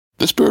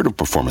The spirit of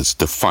performance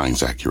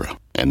defines Acura,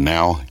 and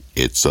now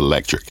it's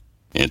electric.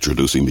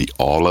 Introducing the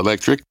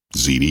all-electric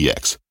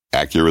ZDX,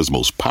 Acura's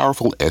most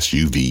powerful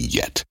SUV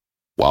yet.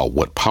 While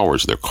what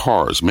powers their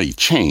cars may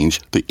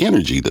change, the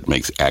energy that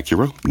makes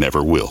Acura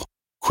never will.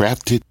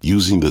 Crafted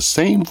using the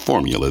same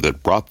formula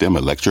that brought them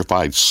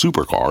electrified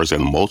supercars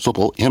and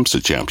multiple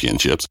IMSA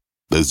championships,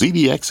 the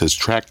ZDX has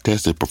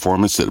track-tested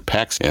performance that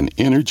packs an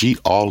energy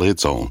all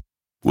its own.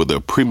 With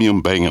a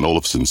premium Bang &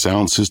 Olufsen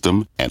sound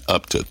system and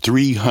up to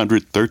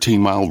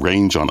 313-mile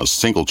range on a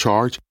single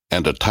charge,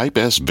 and a Type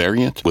S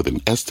variant with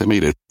an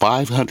estimated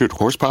 500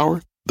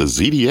 horsepower, the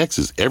ZDX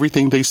is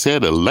everything they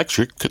said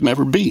electric could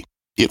never be.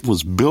 It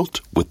was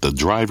built with the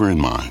driver in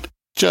mind,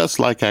 just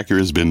like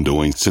Acura's been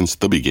doing since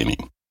the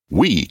beginning.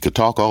 We could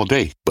talk all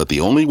day, but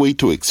the only way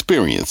to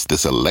experience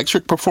this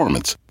electric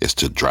performance is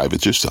to drive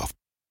it yourself.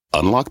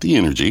 Unlock the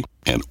energy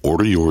and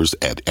order yours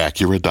at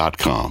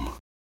Acura.com.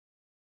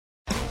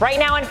 Right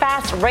now in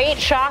fast rate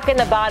shock in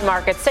the bond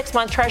market.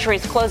 6-month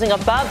treasuries closing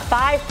above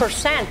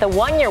 5%. The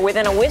 1-year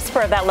within a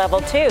whisper of that level,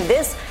 too.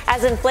 This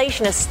as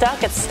inflation is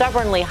stuck at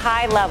stubbornly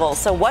high levels.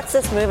 So what's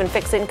this move in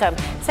fixed income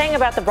saying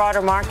about the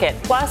broader market?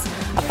 Plus,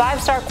 a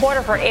 5-star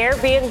quarter for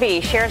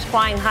Airbnb. Shares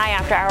flying high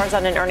after hours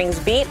on an earnings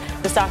beat.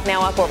 The stock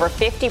now up over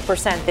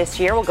 50% this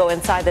year. We'll go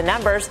inside the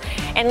numbers.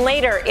 And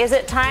later, is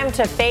it time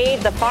to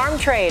fade the farm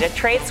trade? A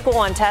trade school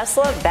on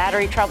Tesla,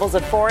 battery troubles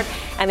at Ford,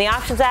 and the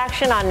options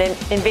action on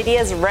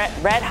NVIDIA's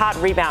red hot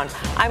rebound.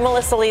 I'm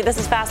Melissa Lee. This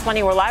is Fast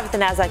Money. We're live at the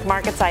NASDAQ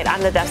market site.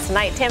 On the desk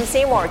tonight, Tim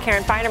Seymour,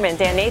 Karen Feinerman,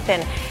 Dan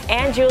Nathan,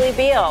 and Julie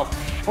Beal.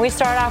 We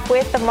start off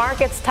with the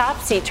market's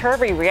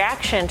topsy-turvy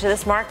reaction to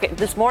this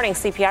morning's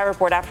CPI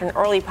report after an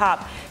early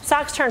pop.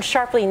 Stocks turned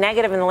sharply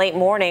negative in the late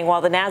morning,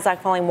 while the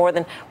Nasdaq falling more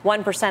than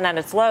 1% at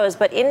its lows.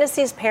 But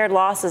indices paired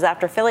losses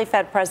after Philly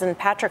Fed President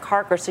Patrick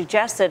Harker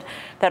suggested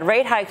that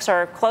rate hikes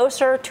are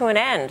closer to an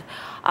end.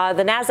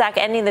 The Nasdaq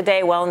ending the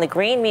day well in the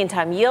green.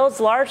 Meantime,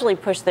 yields largely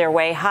pushed their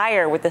way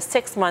higher, with the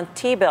 6-month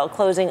T-bill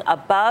closing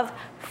above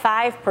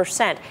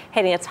 5%,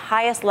 hitting its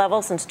highest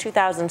level since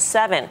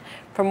 2007.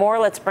 For more,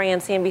 let's bring in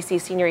CNBC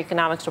senior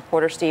economics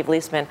reporter Steve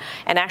Leisman.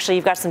 And actually,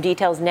 you've got some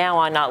details now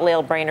on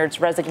Lael Brainard's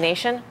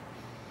resignation.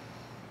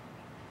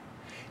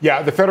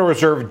 Yeah, the Federal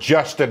Reserve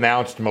just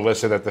announced,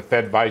 Melissa, that the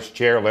Fed Vice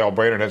Chair, Lael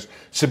Brainard, has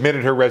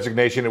submitted her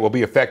resignation. It will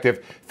be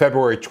effective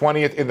February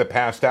 20th. In the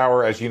past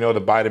hour, as you know,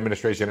 the Biden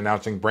administration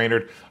announcing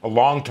Brainard, a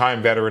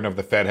longtime veteran of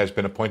the Fed, has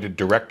been appointed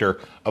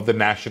director of the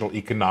National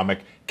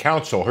Economic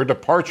Council. Her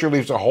departure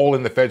leaves a hole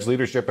in the Fed's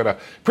leadership at a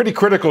pretty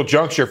critical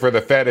juncture for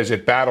the Fed as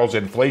it battles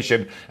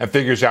inflation and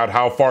figures out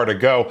how far to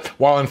go.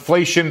 While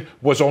inflation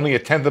was only a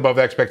tenth above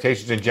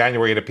expectations in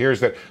January, it appears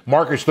that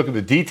markets look at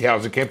the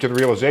details and came to the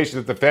realization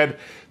that the Fed,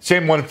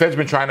 same one Fed's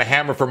been trying to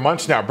hammer for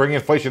months now, bringing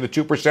inflation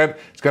to 2%,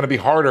 it's going to be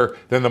harder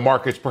than the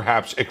markets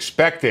perhaps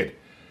expected.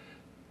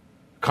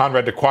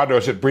 Conrad de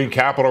Quadros at Breen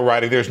Capital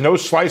writing, there's no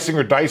slicing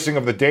or dicing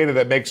of the data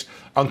that makes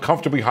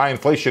uncomfortably high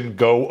inflation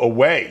go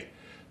away.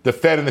 The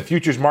Fed and the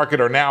futures market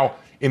are now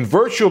in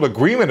virtual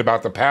agreement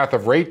about the path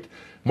of rate.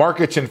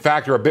 Markets, in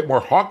fact, are a bit more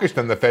hawkish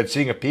than the Fed,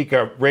 seeing a peak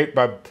of rate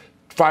by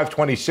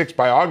 526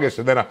 by August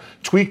and then a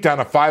tweak down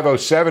to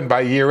 507 by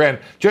year end,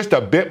 just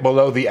a bit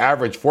below the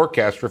average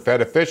forecast for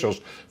Fed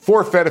officials.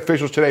 4 Fed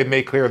officials today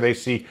made clear they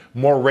see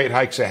more rate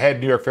hikes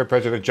ahead. New York Fed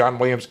President John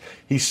Williams,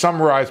 he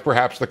summarized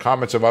perhaps the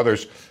comments of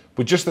others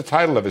with just the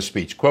title of his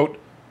speech, quote,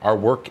 "Our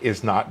work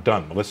is not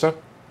done." Melissa?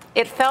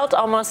 It felt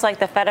almost like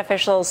the Fed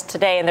officials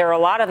today, and there were a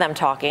lot of them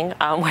talking,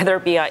 whether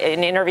it be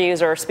in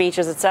interviews or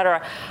speeches, et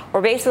cetera,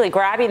 were basically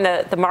grabbing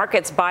the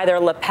markets by their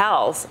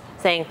lapels,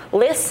 saying,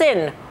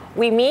 listen,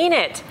 we mean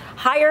it.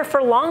 Higher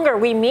for longer,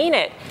 we mean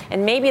it.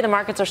 And maybe the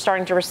markets are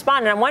starting to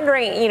respond. And I'm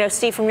wondering,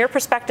 Steve, from your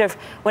perspective,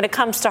 when it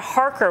comes to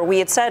Harker,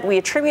 we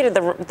attributed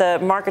the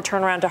market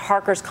turnaround to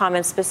Harker's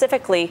comments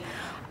specifically.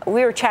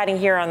 We were chatting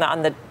here on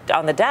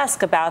the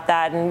desk about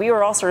that, and we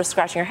were all sort of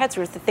scratching our heads.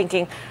 We were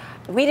thinking,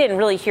 we didn't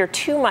really hear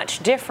too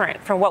much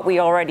different from what we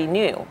already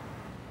knew.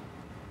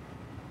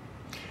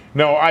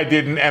 No, I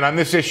didn't. And on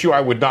this issue,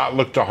 I would not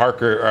look to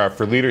Harker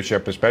for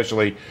leadership,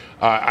 especially.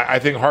 I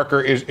think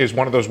Harker is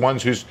one of those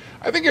ones who's,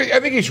 I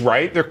think he's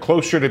right. They're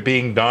closer to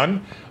being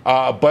done.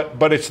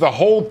 But it's the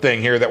whole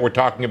thing here that we're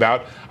talking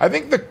about. I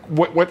think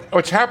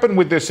what's happened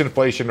with this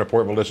inflation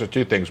report, Melissa,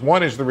 2 things.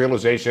 One is the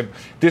realization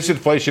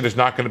disinflation is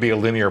not going to be a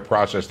linear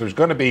process. There's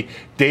going to be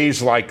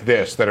days like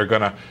this that are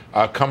going to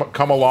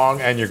come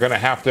along, and you're going to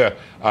have to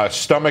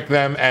stomach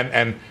them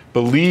and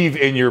believe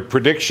in your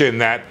prediction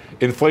that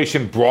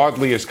inflation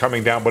broadly is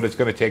coming down, but it's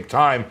going to take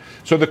time.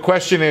 So the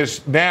question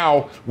is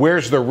now,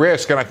 where's the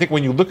risk? And I think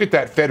when you look at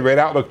that Fed rate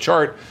outlook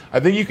chart, I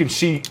think you can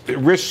see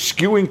risk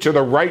skewing to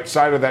the right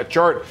side of that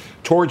chart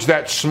towards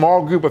that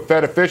small group of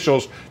Fed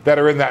officials that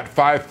are in that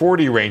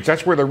 540 range.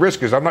 That's where the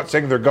risk is. I'm not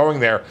saying they're going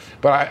there,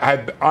 but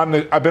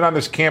I've been on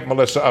this camp,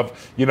 Melissa,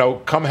 of,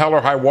 come hell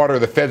or high water,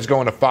 the Fed's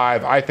going to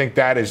 5. I think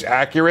that is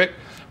accurate.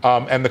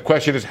 And the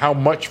question is how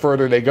much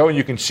further they go. And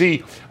you can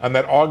see on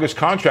that August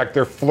contract,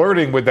 they're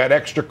flirting with that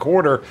extra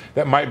quarter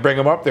that might bring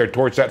them up there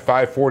towards that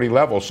 540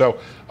 level. So,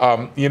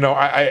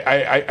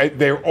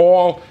 they're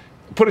all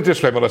put it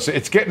this way, Melissa,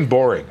 it's getting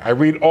boring. I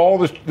read all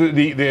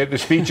the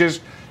speeches,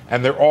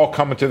 and they're all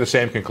coming to the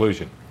same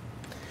conclusion.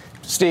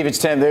 Steve, it's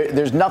Tim.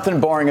 There's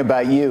nothing boring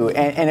about you.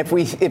 And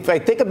if I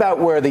think about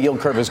where the yield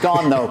curve has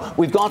gone, though,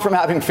 we've gone from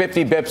having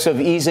 50 bips of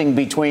easing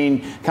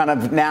between kind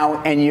of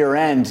now and year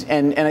end.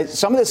 And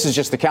some of this is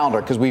just the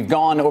calendar because we've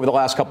gone over the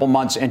last couple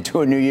months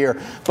into a new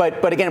year.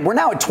 But again, we're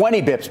now at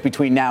 20 bips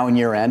between now and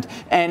year end.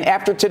 And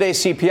after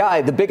today's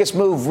CPI, the biggest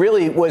move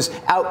really was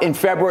out in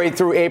February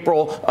through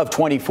April of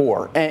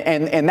 24.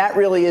 And that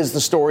really is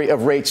the story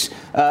of rates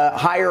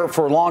higher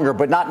for longer,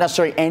 but not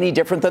necessarily any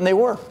different than they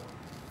were.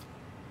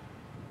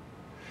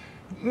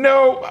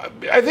 No,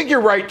 I think you're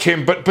right,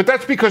 Tim, but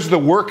that's because the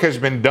work has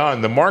been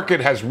done. The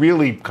market has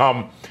really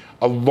come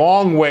a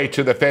long way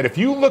to the Fed. If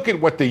you look at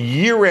what the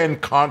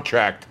year-end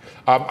contract,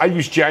 I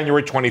use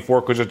January 24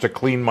 because it's a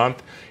clean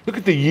month. Look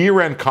at the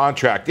year-end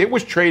contract. It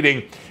was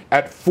trading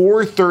at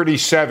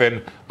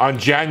 437 on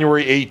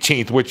January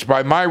 18th, which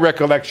by my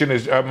recollection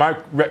is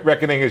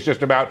reckoning is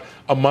just about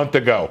a month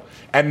ago.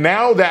 And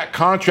now that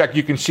contract,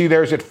 you can see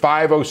there's at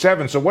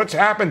 507. So what's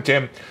happened,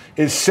 Tim,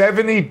 is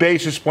 70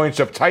 basis points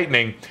of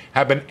tightening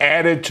have been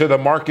added to the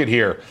market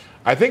here.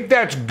 I think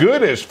that's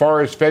good as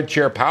far as Fed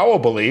Chair Powell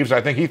believes.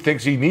 I think he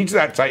thinks he needs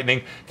that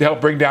tightening to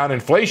help bring down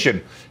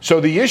inflation. So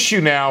the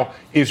issue now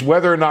is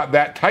whether or not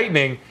that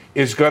tightening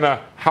is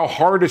how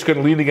hard it's going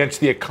to lean against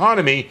the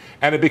economy,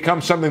 and it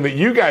becomes something that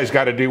you guys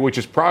got to do, which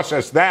is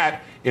process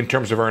that in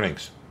terms of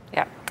earnings.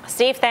 Yeah.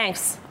 Steve,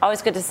 thanks.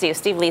 Always good to see you.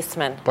 Steve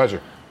Liesman.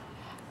 Pleasure.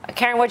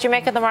 Karen, what'd you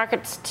make of the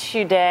markets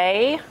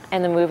today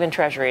and the move in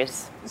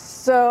treasuries?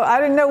 So I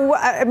don't know.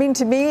 I mean,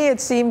 to me, it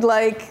seemed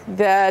like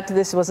that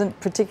this wasn't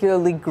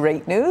particularly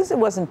great news. It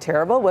wasn't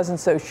terrible. It wasn't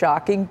so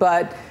shocking.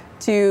 But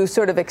to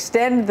sort of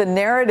extend the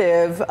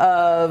narrative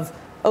of,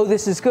 oh,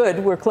 this is good,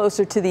 we're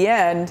closer to the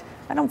end,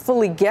 I don't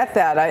fully get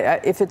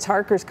that. If it's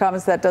Harker's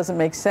comments, that doesn't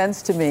make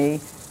sense to me.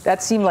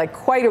 That seemed like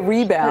quite a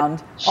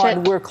rebound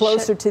on we're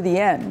closer to the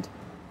end.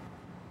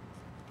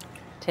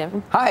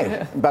 Tim?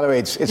 Hi. By the way,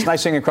 it's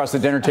nice seeing across the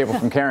dinner table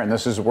from Karen.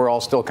 We're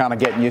all still kind of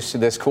getting used to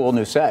this cool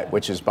new set,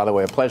 which is, by the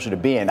way, a pleasure to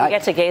be in. We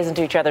get to gaze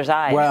into each other's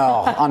eyes.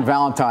 Well, on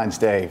Valentine's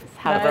Day,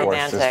 How of course,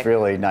 romantic. it's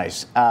really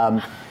nice.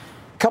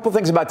 Couple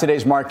things about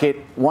today's market.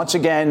 Once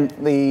again,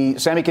 the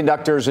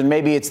semiconductors, and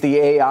maybe it's the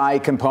AI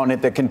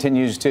component that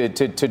continues to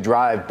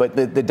drive, but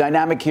the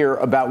dynamic here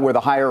about where the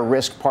higher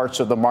risk parts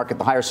of the market,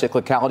 the higher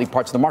cyclicality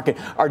parts of the market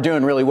are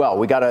doing really well.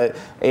 We got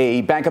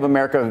a Bank of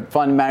America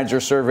fund manager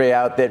survey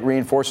out that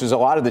reinforces a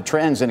lot of the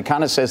trends, and it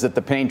kind of says that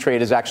the pain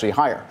trade is actually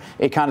higher.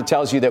 It kind of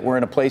tells you that we're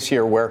in a place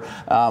here where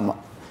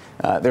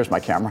there's my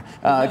camera.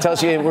 It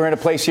tells you we're in a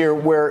place here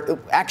where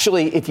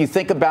actually, if you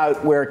think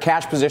about where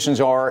cash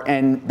positions are,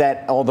 and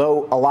that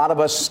although a lot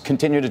of us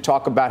continue to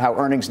talk about how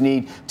earnings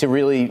need to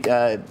really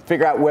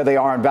figure out where they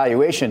are on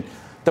valuation,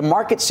 the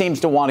market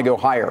seems to want to go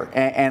higher.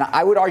 And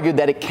I would argue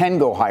that it can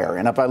go higher.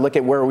 And if I look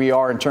at where we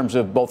are in terms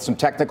of both some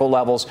technical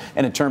levels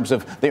and in terms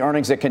of the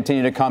earnings that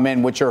continue to come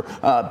in, which are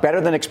better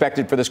than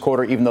expected for this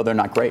quarter, even though they're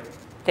not great.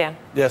 Dan?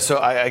 Yeah, so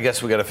I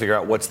guess we got to figure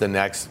out what's the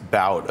next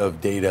bout of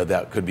data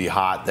that could be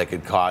hot, that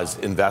could cause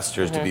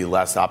investors to be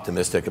less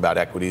optimistic about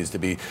equities, to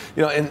be,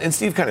 and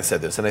Steve kind of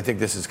said this, and I think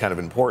this is kind of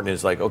important,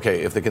 is like,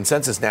 okay, if the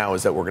consensus now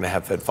is that we're going to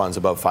have Fed funds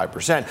above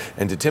 5%,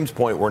 and to Tim's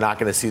point, we're not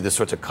going to see the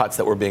sorts of cuts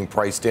that were being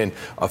priced in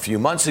a few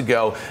months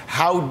ago,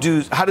 how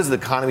does the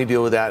economy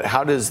deal with that?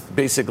 How does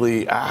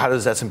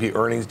S&P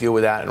earnings deal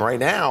with that? And right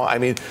now, I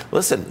mean,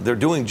 listen, they're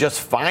doing just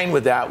fine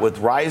with that, with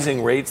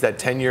rising rates, that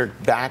 10-year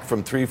back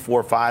from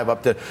 3.45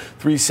 up to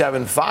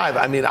 3.75.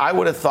 I mean, I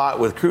would have thought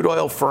with crude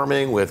oil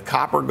firming, with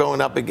copper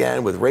going up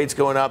again, with rates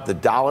going up, the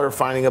dollar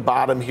finding a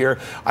bottom here,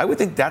 I would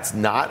think that's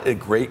not a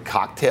great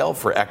cocktail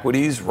for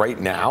equities right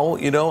now.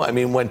 I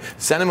mean, when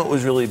sentiment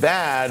was really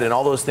bad and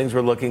all those things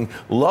were looking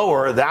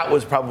lower, that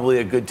was probably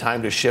a good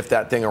time to shift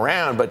that thing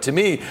around. But to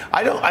me,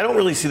 I don't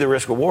really see the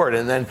risk reward.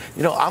 And then,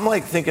 I'm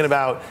like thinking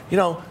about,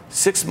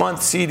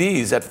 6-month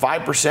CDs at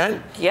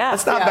 5%. Yeah,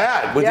 that's not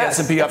bad. With the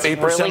S&P up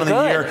 8% really of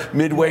the year,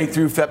 midway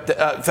through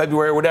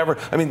February or whatever.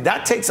 I mean,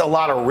 that takes a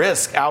lot of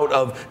risk out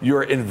of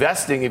your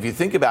investing if you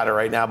think about it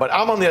right now. But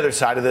I'm on the other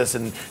side of this,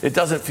 and it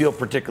doesn't feel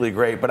particularly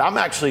great. But I'm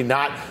actually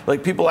not,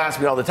 like, people ask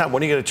me all the time,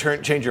 when are you going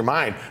to change your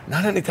mind?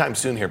 Not anytime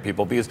soon here,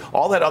 people, because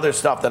all that other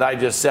stuff that I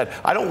just said,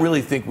 I don't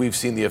really think we've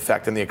seen the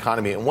effect in the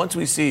economy. And once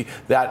we see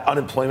that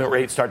unemployment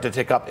rate start to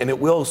tick up, and it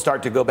will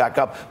start to go back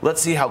up,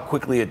 let's see how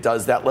quickly it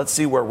does that. Let's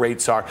see where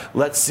rates are.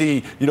 Let's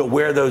see,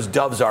 where those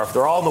doves are. If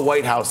they're all in the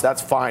White House,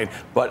 that's fine.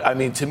 But, I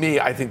mean, to me,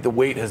 I think the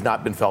weight has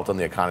not been felt on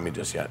the economy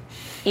just yet.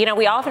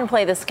 We often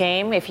play this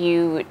game. If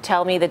you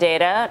tell me the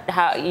data,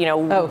 how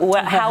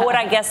would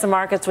I guess the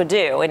markets would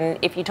do? And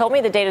if you told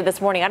me the data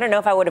this morning, I don't know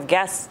if I would have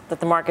guessed that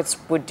the markets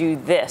would do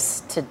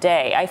this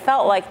today. I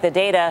felt like the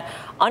data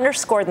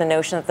underscored the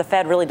notion that the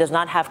Fed really does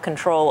not have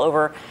control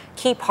over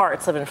key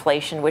parts of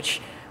inflation,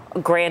 which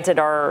granted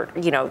are,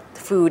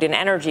 food and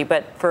energy.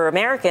 But for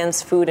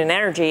Americans, food and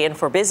energy, and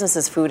for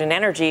businesses, food and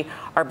energy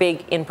are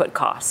big input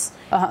costs.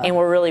 And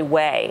we're really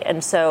way.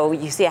 And so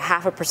you see a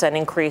 0.5%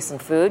 increase in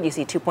food, you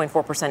see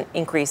 2.4%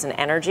 increase in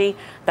energy.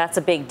 That's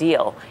a big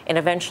deal. And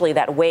eventually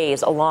that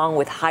weighs along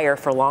with higher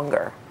for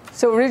longer.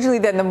 So originally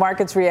then the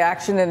market's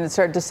reaction and it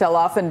started to sell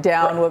off and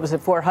down, what was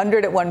it,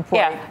 400 at one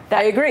point? Yeah,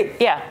 I agree.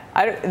 Yeah.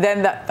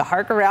 Then the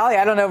Harker rally,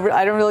 I don't know,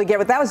 I don't really get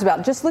what that was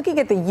about. Just looking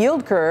at the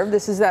yield curve,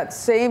 this is that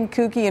same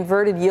kooky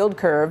inverted yield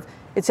curve.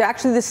 It's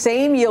actually the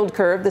same yield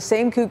curve, the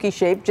same kooky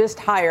shape, just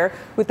higher,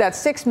 with that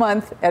 6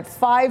 month at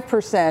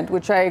 5%,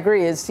 which I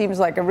agree seems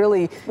like a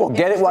really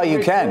get it while you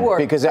can,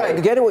 because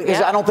right. get it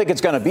because I don't think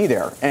it's going to be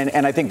there,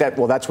 and I think that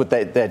that's what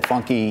that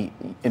funky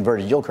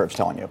inverted yield curve is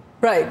telling you.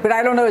 Right, but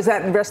I don't know, is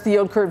that the rest of the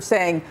yield curve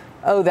saying,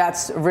 oh,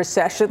 that's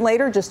recession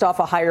later, just off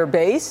a higher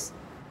base?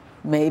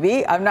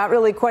 Maybe. I'm not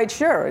really quite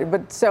sure,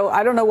 but so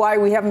I don't know why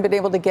we haven't been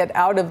able to get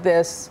out of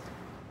this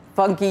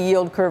funky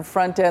yield curve,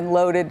 front end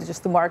loaded.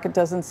 Just the market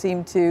doesn't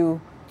seem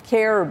to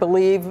care or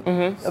believe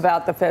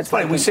about the Fed's.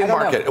 We say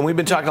market, and we've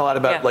been talking a lot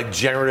about like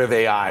generative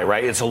AI,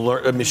 right? It's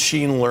a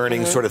machine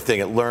learning sort of thing.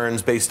 It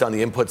learns based on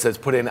the inputs that's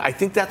put in. I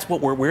think that's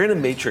what we're in a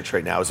matrix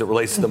right now as it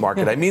relates to the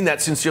market. I mean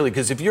that sincerely,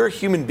 because if you're a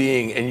human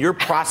being and you're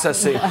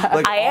processing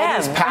like all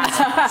these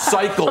past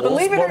cycles,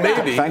 well,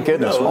 maybe. Thank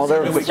goodness. Well,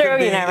 we could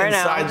be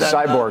inside that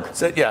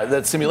cyborg.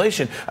 That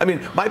simulation. I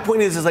mean, my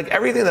point is like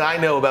everything that I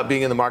know about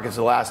being in the markets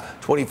the last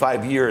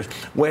 25 years,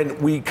 when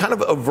we kind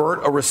of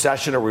avert a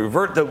recession or we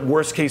avert the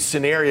worst case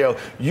scenario,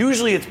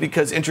 usually it's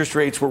because interest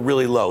rates were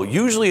really low.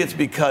 Usually it's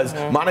because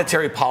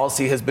monetary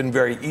policy has been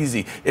very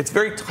easy. It's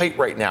very tight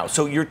right now.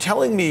 So you're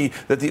telling me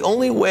that the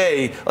only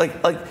way, like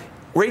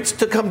rates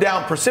to come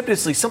down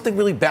precipitously, something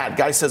really bad,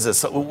 Guy says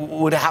this,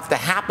 would have to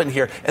happen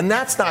here. And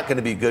that's not going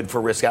to be good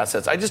for risk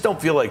assets. I just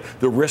don't feel like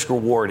the risk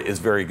reward is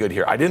very good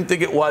here. I didn't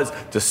think it was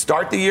to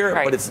start the year,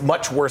 but it's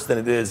much worse than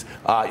it is,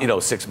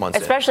 6 months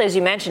Especially as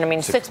you mentioned, I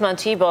mean, 6 month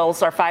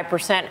T-bills are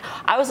 5%.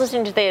 I was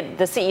listening to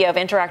the CEO of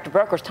Interactive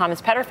Brokers,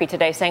 Thomas Petterfy,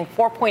 today saying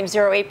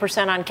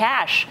 4.08% on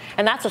cash.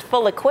 And that's with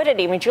full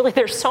liquidity. I mean, Julie,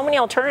 there's so many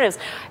alternatives.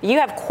 You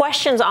have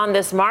questions on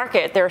this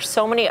market. There are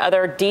so many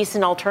other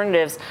decent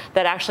alternatives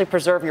that actually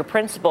preserve your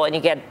principal and you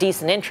get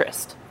decent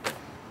interest.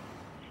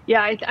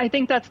 Yeah, I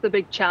think that's the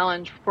big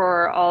challenge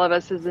for all of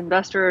us as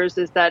investors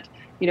is that,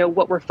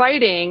 what we're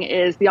fighting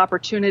is the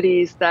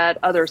opportunities that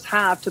others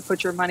have to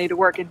put your money to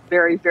work in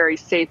very, very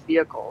safe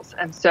vehicles.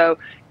 And so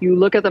you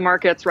look at the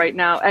markets right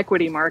now,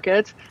 equity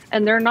markets,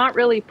 and they're not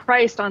really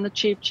priced on the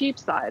cheap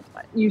side.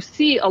 You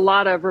see a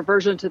lot of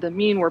reversion to the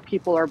mean where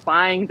people are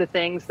buying the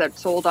things that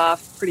sold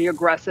off pretty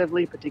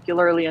aggressively,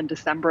 particularly in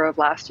December of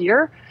last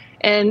year.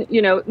 And,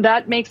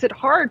 that makes it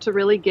hard to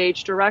really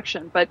gauge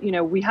direction. But,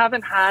 we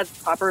haven't had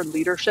proper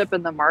leadership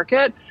in the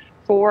market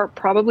for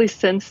probably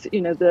since,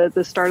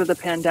 the start of the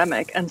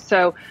pandemic. And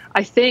so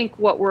I think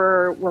what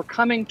we're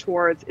coming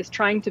towards is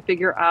trying to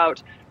figure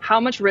out how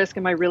much risk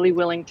am I really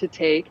willing to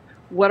take?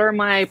 What are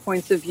my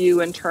points of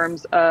view in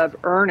terms of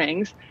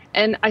earnings?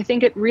 And I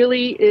think it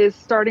really is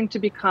starting to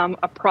become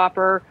a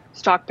proper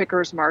stock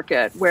pickers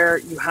market where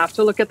you have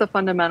to look at the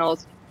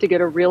fundamentals to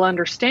get a real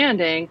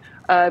understanding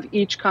of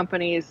each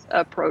company's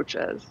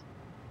approaches.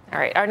 All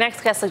right. Our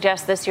next guest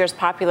suggests this year's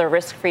popular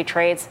risk-free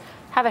trades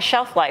have a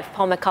shelf life.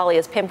 Paul McCulley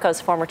is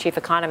PIMCO's former chief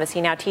economist. He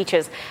now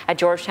teaches at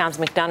Georgetown's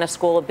McDonough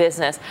School of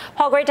Business.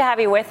 Paul, great to have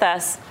you with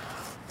us.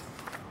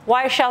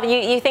 Why shelf?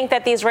 You think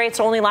that these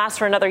rates only last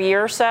for another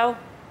year or so?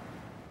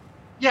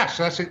 Yes,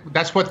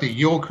 that's what the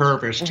yield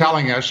curve is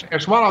telling us,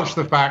 as well as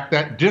the fact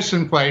that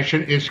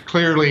disinflation is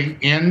clearly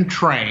in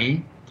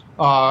train.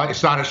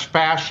 It's not as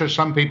fast as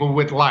some people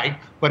would like,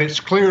 but it's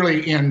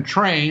clearly in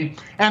train.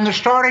 And the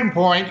starting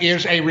point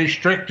is a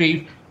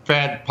restrictive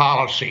Fed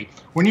policy.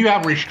 When you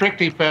have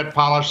restrictive Fed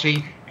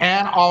policy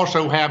and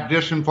also have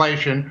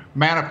disinflation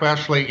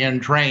manifestly in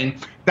train,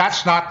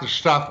 that's not the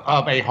stuff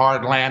of a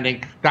hard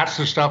landing. That's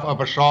the stuff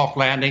of a soft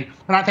landing.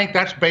 And I think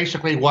that's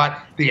basically what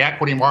the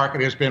equity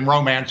market has been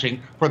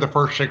romancing for the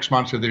first 6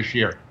 months of this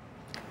year.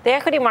 The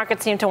equity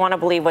markets seem to want to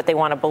believe what they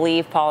want to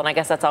believe, Paul, and I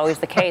guess that's always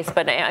the case.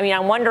 But I mean,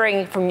 I'm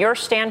wondering from your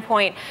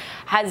standpoint,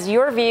 has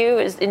your view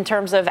in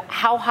terms of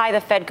how high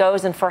the Fed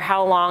goes and for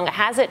how long,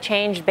 has it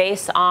changed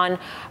based on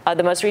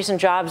the most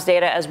recent jobs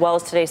data as well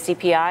as today's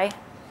CPI?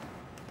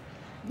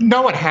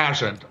 No, it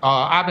hasn't.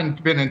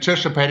 I've been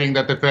anticipating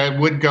that the Fed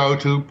would go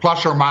to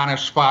plus or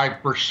minus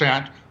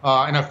 5%.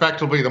 And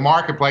effectively, the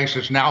marketplace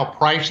is now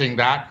pricing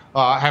that,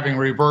 having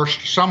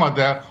reversed some of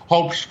the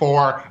hopes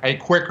for a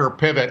quicker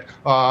pivot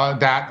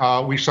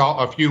that we saw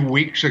a few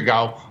weeks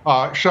ago.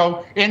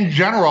 So in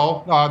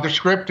general, the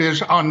script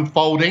is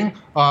unfolding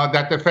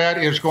that the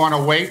Fed is going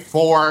to wait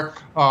for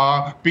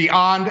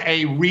beyond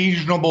a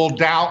reasonable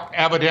doubt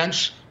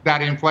evidence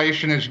that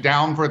inflation is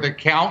down for the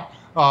count.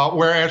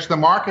 whereas the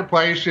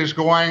marketplace is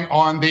going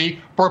on the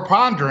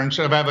preponderance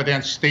of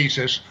evidence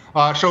thesis.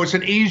 So it's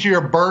an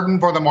easier burden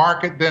for the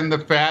market than the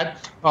Fed.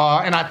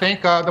 And I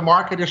think the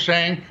market is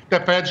saying the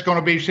Fed's going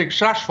to be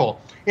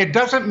successful. It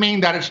doesn't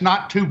mean that it's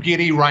not too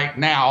giddy right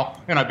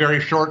now in a very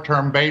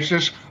short-term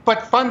basis,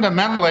 but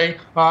fundamentally,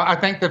 I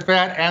think the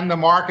Fed and the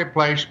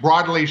marketplace,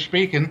 broadly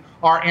speaking,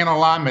 are in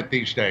alignment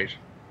these days.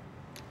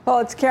 Well,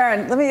 it's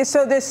Karen.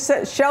 So this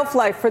shelf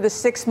life for the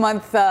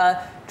 6-month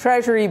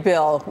Treasury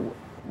bill,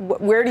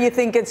 where do you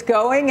think it's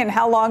going, and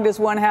how long does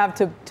one have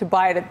to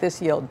buy it at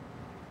this yield?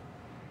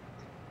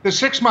 The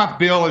 6-month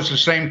bill is the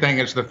same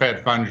thing as the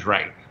Fed funds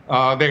rate.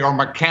 They are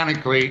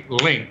mechanically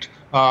linked.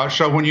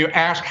 So when you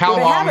ask how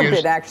long they haven't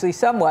been actually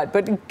somewhat,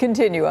 but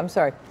continue. I'm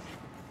sorry.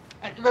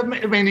 I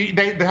mean,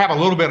 they have a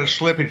little bit of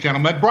slippage in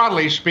them, but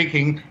broadly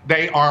speaking,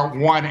 they are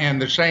one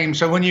and the same.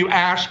 So when you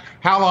ask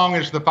how long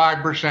is the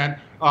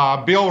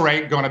 5% bill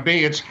rate going to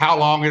be, it's how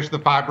long is the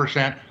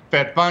 5%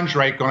 Fed funds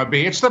rate going to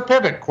be? It's the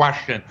pivot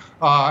question.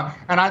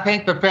 And I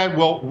think the Fed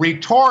will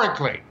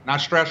rhetorically, and I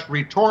stress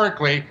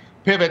rhetorically,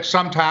 pivot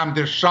sometime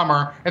this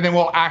summer, and then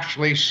we'll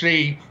actually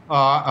see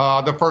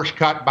the first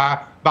cut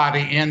by the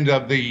end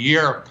of the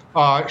year.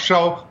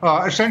 So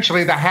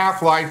essentially the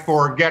half-life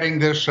for getting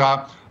this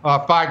 5%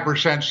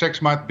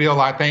 6-month bill,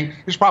 I think,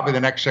 is probably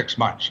the next 6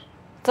 months.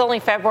 It's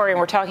only February, and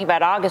we're talking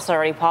about August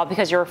already, Paul,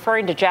 because you're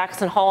referring to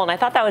Jackson Hole. And I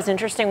thought that was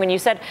interesting when you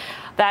said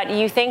that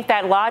you think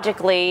that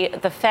logically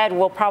the Fed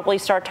will probably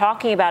start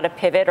talking about a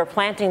pivot or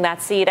planting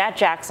that seed at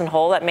Jackson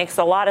Hole. That makes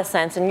a lot of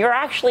sense. And you're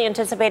actually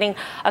anticipating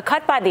a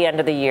cut by the end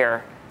of the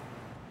year.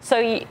 So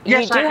you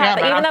do have,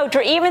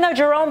 even though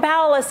Jerome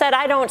Powell has said,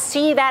 I don't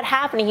see that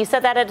happening. He said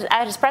that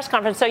at his press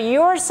conference. So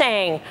you're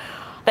saying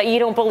that you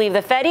don't believe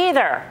the Fed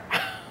either.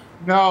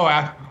 No,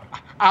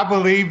 I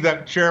believe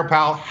that Chair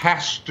Powell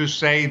has to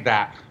say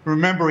that.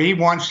 Remember, he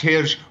wants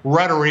his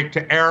rhetoric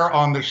to err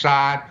on the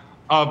side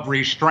of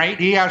restraint.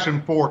 He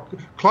hasn't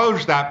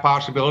foreclosed that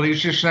possibility.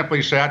 He's just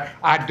simply said,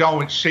 I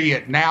don't see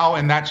it now,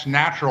 and that's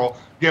natural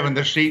given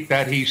the seat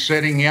that he's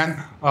sitting in.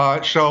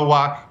 So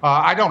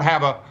I don't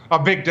have a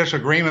big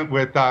disagreement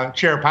with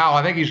Chair Powell.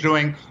 I think he's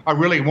doing a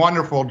really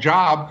wonderful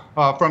job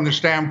from the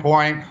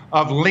standpoint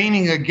of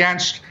leaning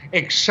against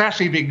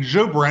excessive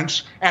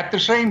exuberance, at the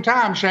same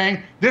time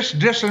saying this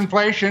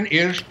disinflation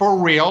is for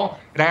real.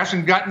 It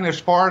hasn't gotten as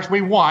far as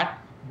we want,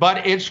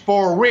 but it's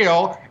for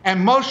real.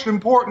 And most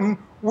important,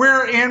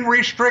 we're in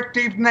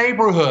restrictive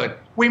neighborhood.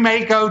 We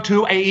may go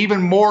to an even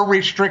more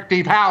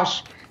restrictive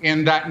house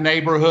in that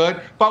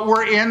neighborhood, but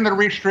we're in the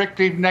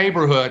restrictive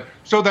neighborhood.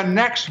 So the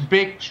next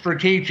big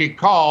strategic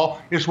call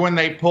is when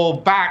they pull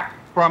back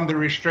from the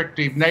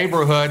restrictive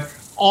neighborhood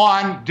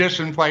on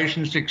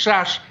disinflation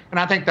success. And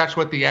I think that's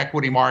what the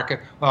equity market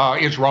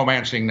is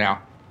romancing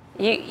now.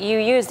 You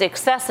used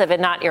excessive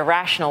and not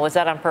irrational. Was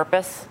that on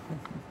purpose?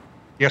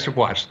 Yes, it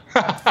was.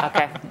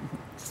 Okay.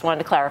 Just wanted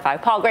to clarify.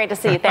 Paul, great to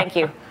see you. Thank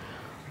you.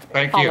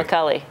 Thank Paul you.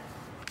 McCulley.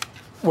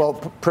 Well,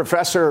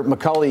 Professor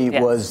McCulley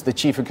was the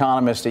chief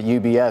economist at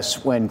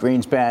UBS when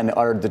Greenspan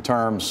uttered the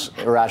terms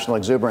irrational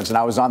exuberance, and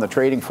I was on the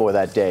trading floor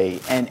that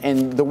day.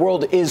 And the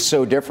world is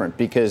so different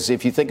because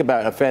if you think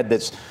about a Fed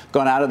that's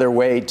gone out of their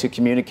way to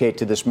communicate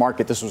to this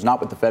market, this was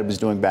not what the Fed was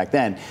doing back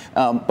then.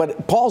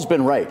 But Paul's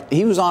been right.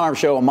 He was on our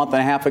show a month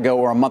and a half ago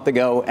or a month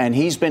ago, and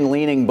he's been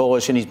leaning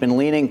bullish, and he's been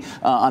leaning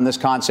on this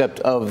concept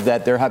of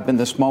that there have been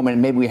this moment,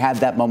 and maybe we had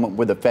that moment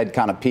where the Fed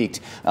kind of peaked.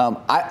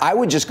 I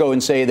would just go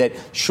and say that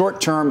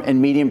short-term and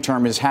medium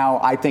term is how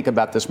I think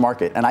about this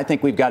market. And I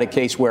think we've got a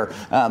case where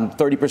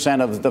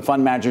 30% of the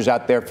fund managers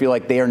out there feel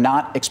like they are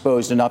not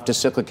exposed enough to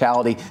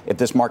cyclicality if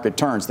this market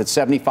turns, that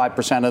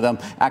 75% of them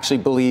actually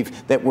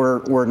believe that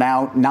we're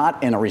now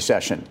not in a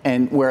recession.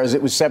 And whereas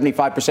it was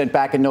 75%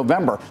 back in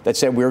November that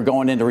said we were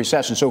going into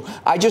recession. So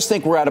I just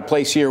think we're at a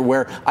place here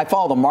where I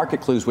follow the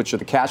market clues, which are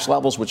the cash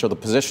levels, which are the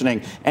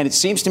positioning. And it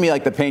seems to me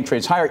like the pain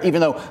trades higher,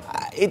 even though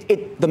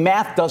the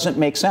math doesn't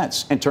make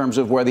sense in terms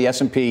of where the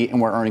S&P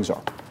and where earnings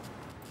are.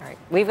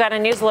 We've got a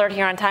news alert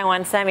here on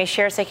Taiwan Semi.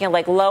 Shares taking a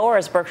leg lower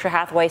as Berkshire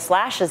Hathaway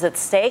slashes its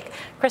stake.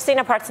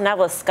 Christina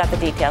Partsinevelos got the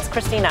details.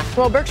 Christina.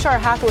 Well, Berkshire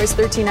Hathaway's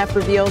 13F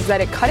reveals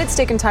that it cut its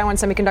stake in Taiwan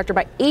Semiconductor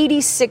by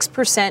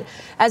 86%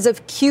 as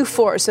of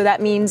Q4. So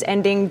that means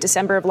ending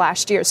December of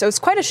last year. So it's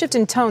quite a shift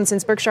in tone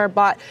since Berkshire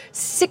bought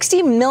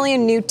 60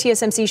 million new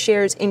TSMC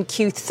shares in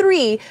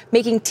Q3,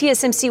 making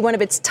TSMC one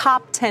of its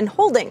top 10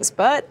 holdings.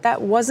 But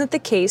that wasn't the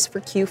case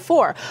for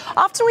Q4.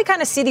 Often we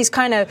kind of see these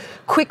kind of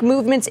quick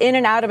movements in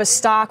and out of a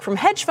stock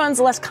from hedge funds,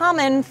 less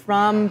common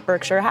from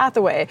Berkshire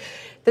Hathaway.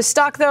 The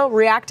stock, though,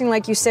 reacting,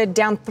 like you said,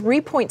 down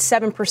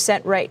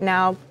 3.7% right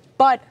now,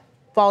 but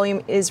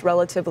volume is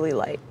relatively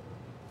light.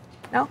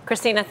 No?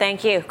 Christina,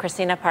 thank you.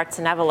 Christina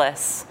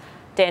Partsinevelos.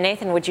 Dan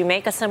Nathan, would you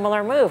make a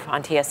similar move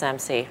on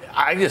TSMC?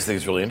 I just think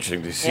it's really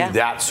interesting to see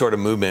that sort of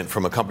movement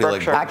from a company like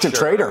Berkshire, active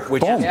trader,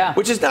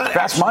 which is not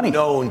fast money,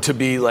 known to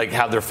be like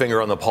have their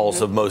finger on the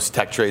pulse of most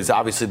tech trades.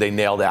 Obviously, they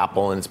nailed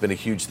Apple, and it's been a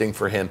huge thing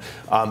for him.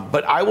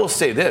 But I will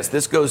say this: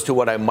 this goes to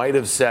what I might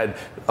have said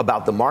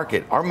about the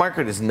market. Our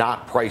market is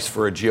not priced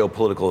for a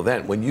geopolitical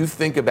event. When you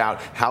think about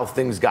how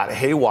things got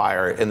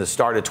haywire in the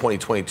start of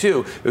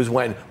 2022, it was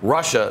when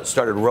Russia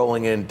started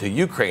rolling into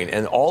Ukraine,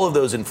 and all of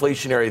those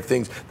inflationary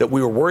things that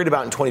we were worried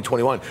about in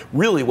 2021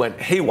 really went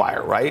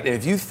haywire, right? And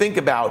if you think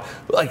about,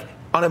 like,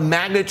 on a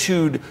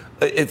magnitude,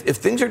 if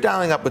things are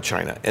dialing up with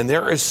China and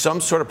there is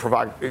some sort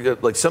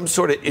of some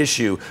sort of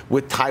issue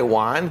with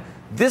Taiwan,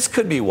 this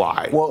could be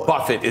why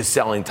Buffett is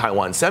selling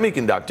Taiwan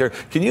Semiconductor.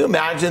 Can you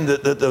imagine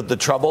the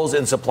troubles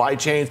in supply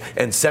chains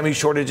and semi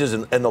shortages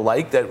and the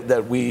like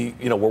that we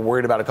were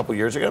worried about a couple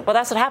years ago? Well,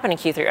 that's what happened in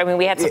Q3. I mean,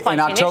 we had supply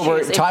chain issues. In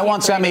October, Taiwan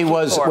Semi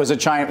was a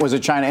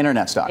China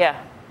internet stock. Yeah.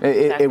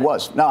 It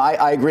was. No,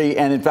 I agree.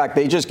 And in fact,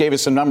 they just gave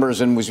us some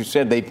numbers, and as you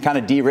said, they kind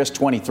of de-risked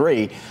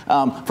 23.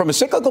 From a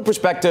cyclical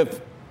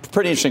perspective,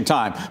 pretty interesting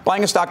time.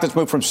 Buying a stock that's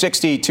moved from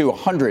 60 to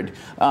 100,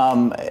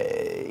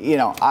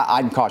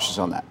 I'm cautious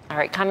on that. All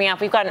right, coming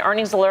up, we've got an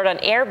earnings alert on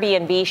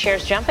Airbnb.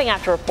 Shares jumping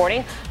after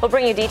reporting. We'll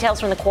bring you details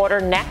from the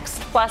quarter next,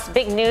 plus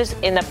big news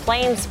in the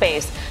plane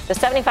space. The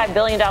 $75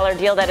 billion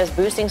deal that is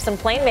boosting some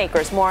plane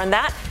makers. More on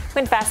that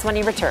when Fast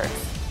Money returns.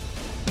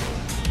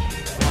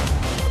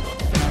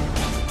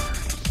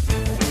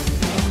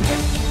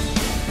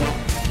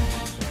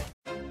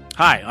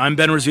 Hi, I'm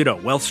Ben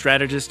Rizzuto, wealth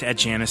strategist at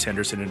Janus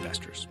Henderson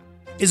Investors.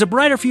 Is a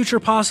brighter future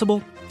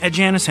possible? At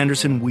Janus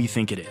Henderson, we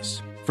think it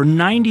is. For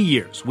 90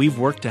 years, we've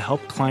worked to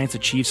help clients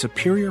achieve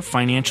superior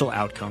financial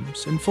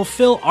outcomes and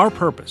fulfill our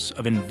purpose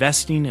of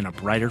investing in a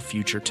brighter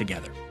future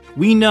together.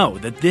 We know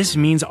that this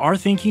means our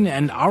thinking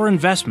and our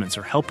investments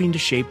are helping to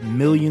shape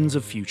millions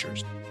of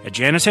futures. At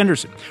Janus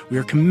Henderson, we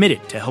are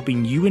committed to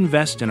helping you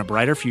invest in a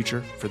brighter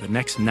future for the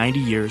next 90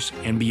 years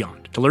and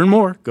beyond. To learn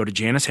more, go to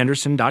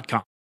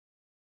janushenderson.com.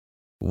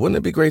 Wouldn't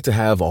it be great to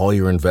have all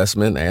your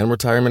investment and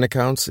retirement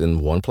accounts in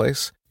one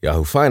place?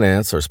 Yahoo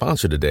Finance, our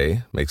sponsor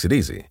today, makes it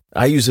easy.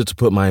 I use it to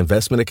put my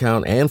investment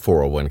account and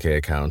 401k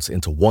accounts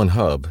into one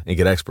hub and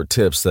get expert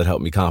tips that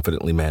help me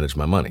confidently manage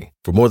my money.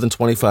 For more than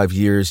 25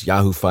 years,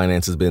 Yahoo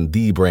Finance has been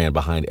the brand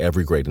behind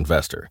every great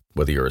investor.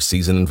 Whether you're a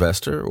seasoned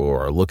investor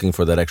or are looking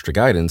for that extra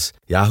guidance,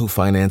 Yahoo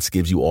Finance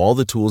gives you all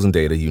the tools and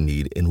data you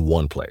need in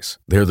one place.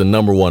 They're the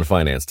 #1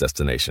 finance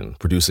destination,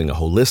 producing a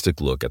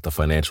holistic look at the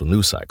financial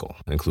news cycle,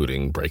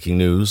 including breaking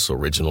news,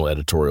 original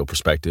editorial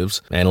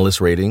perspectives,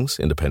 analyst ratings,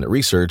 independent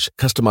research,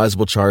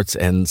 customizable charts,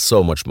 and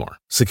so much more.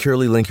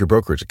 Securely link your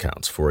brokerage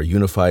accounts for a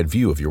unified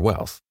view of your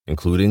wealth,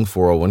 including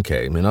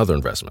 401k and other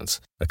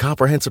investments. A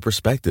comprehensive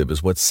perspective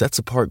is what sets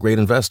apart great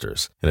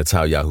investors, and it's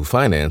how Yahoo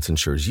Finance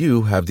ensures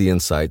you have the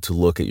insight to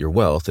look at your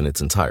wealth in its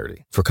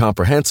entirety. For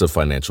comprehensive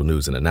financial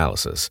news and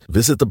analysis,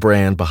 visit the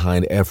brand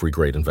behind every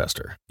great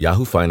investor,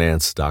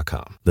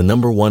 yahoofinance.com, the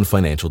 #1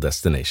 financial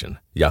destination,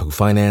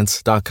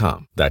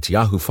 yahoofinance.com. That's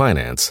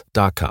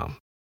yahoofinance.com.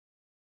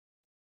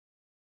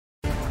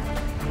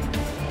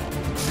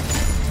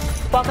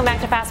 Welcome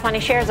back to Fast Money.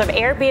 Shares of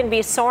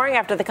Airbnb soaring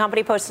after the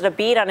company posted a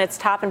beat on its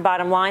top and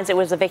bottom lines. It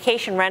was the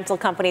vacation rental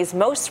company's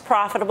most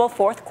profitable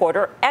fourth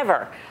quarter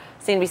ever.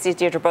 CNBC's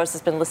Deirdre Bose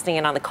has been listening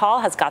in on the call,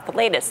 has got the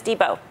latest.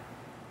 Debo.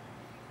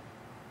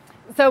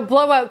 So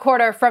blowout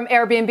quarter from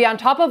Airbnb on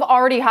top of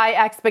already high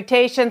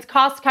expectations.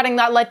 Cost cutting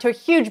that led to a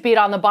huge beat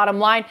on the bottom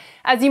line.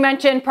 As you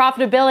mentioned,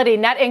 profitability,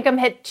 net income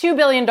hit $2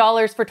 billion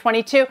for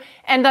 22,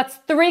 and that's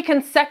 3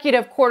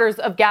 consecutive quarters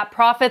of GAAP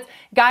profits.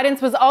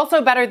 Guidance was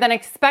also better than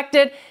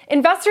expected.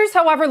 Investors,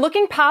 however,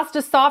 looking past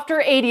a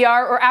softer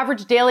ADR or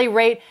average daily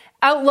rate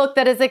outlook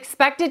that is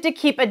expected to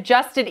keep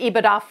adjusted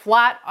EBITDA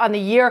flat on the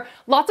year.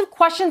 Lots of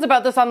questions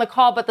about this on the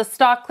call, but the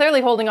stock clearly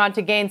holding on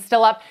to gains,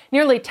 still up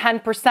nearly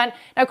 10%.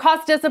 Now,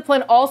 cost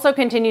discipline also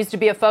continues to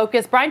be a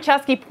focus. Brian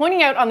Chesky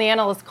pointing out on the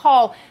analyst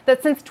call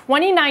that since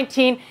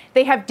 2019,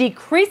 they have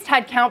decreased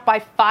headcount by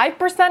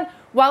 5%,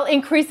 while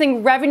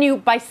increasing revenue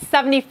by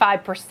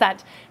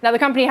 75%. Now, the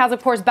company has,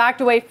 of course, backed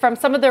away from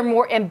some of their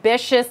more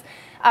ambitious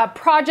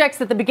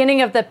projects at the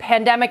beginning of the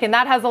pandemic, and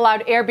that has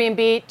allowed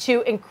Airbnb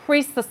to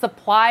increase the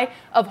supply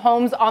of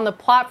homes on the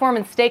platform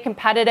and stay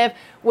competitive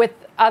with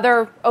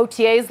other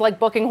OTAs like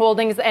Booking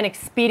Holdings and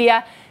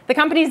Expedia. The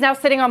company is now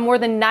sitting on more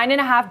than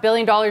 $9.5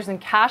 billion in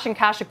cash and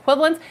cash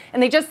equivalents,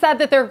 and they just said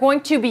that they're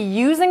going to be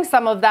using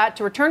some of that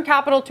to return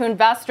capital to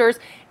investors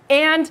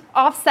and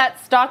offset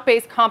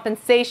stock-based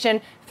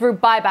compensation through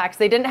buybacks.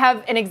 They didn't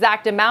have an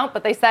exact amount,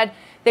 but they said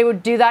they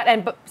would do that,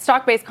 and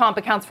stock-based comp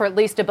accounts for at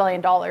least $1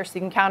 billion, so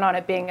you can count on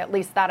it being at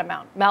least that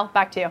amount. Mel,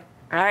 back to you.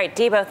 All right,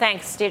 Debo,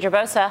 thanks. Deirdre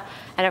Bosa.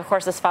 And, of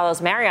course, this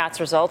follows Marriott's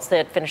results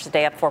that finished the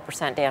day up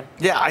 4%, Dan.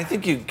 Yeah, I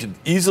think you could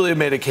easily have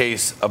made a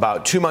case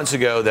about 2 months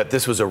ago that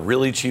this was a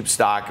really cheap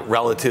stock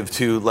relative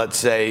to, let's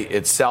say,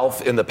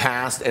 itself in the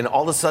past. And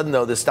all of a sudden,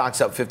 though, this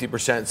stock's up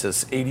 50%. It's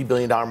this $80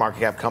 billion market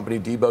cap company.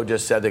 Debo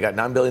just said they got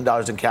 $9 billion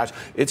in cash.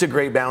 It's a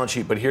great balance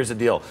sheet. But here's the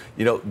deal.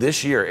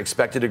 This year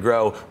expected to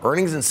grow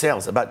earnings and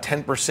sales about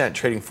 10%,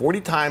 trading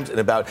 40 times and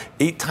about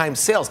 8 times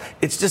sales.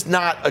 It's just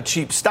not a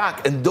cheap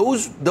stock. And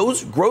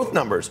those growth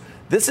numbers,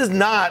 this is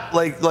not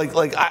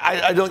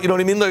I don't, you know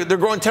what I mean? They're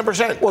growing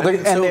 10%. Well,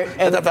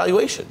 at that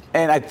valuation.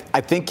 And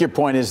I think your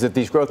point is that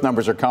these growth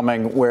numbers are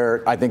coming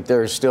where I think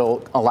there's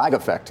still a lag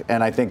effect.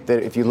 And I think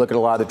that if you look at a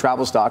lot of the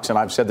travel stocks, and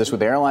I've said this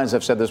with airlines,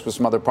 I've said this with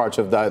some other parts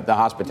of the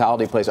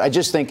hospitality place, I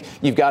just think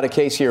you've got a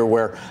case here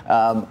where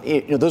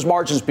those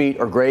margins beat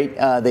are great.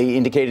 They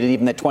indicated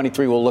even that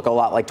 23 will look a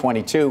lot like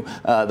 22.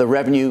 The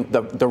revenue,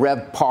 the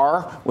Rev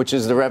PAR, which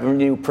is the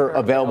revenue per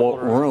available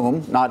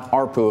room, not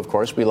ARPU, of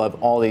course. We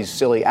love all these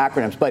silly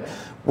acronyms. But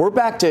we're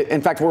back to,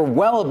 in fact, we're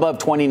well above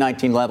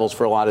 2019 levels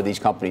for a lot of these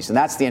companies. And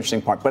that's the interesting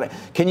part. But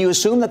can you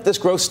assume that this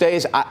growth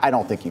stays? I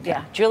don't think you can.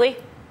 Yeah. Julie?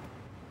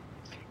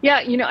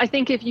 Yeah, I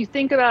think if you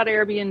think about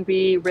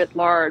Airbnb writ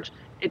large,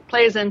 it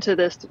plays into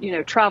this,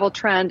 travel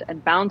trend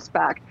and bounce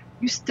back.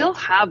 You still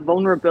have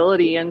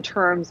vulnerability in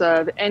terms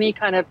of any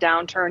kind of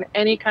downturn,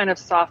 any kind of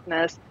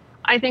softness.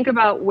 I think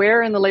about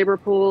where in the labor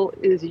pool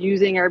is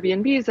using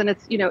Airbnbs, and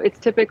it's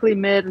typically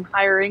mid and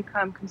higher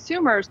income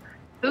consumers.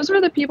 Those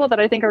are the people that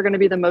I think are going to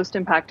be the most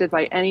impacted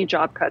by any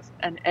job cuts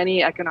and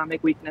any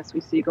economic weakness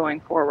we see going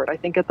forward. I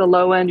think at the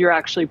low end, you're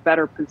actually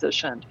better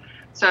positioned.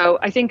 So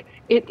I think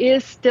it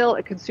is still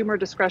a consumer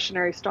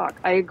discretionary stock.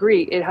 I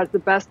agree. It has the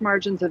best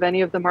margins of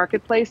any of the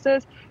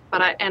marketplaces,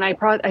 but I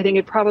think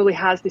it probably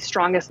has the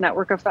strongest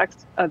network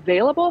effects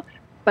available.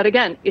 But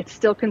again, it's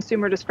still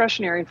consumer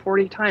discretionary, and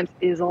 40 times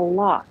is a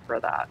lot for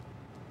that.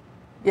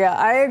 Yeah,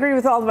 I agree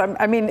with all of them.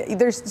 I mean,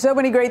 there's so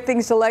many great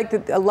things to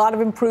like, a lot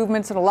of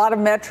improvements and a lot of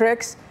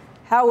metrics.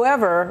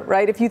 However,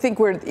 right, if you think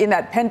we're in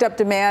that pent-up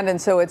demand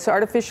and so it's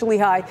artificially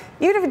high,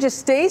 even if it just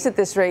stays at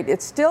this rate,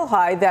 it's still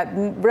high. That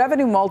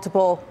revenue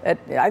multiple,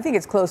 I think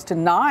it's close to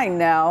 9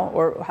 now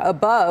or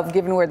above,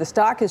 given where the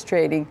stock is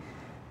trading.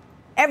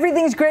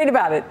 Everything's great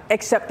about it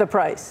except the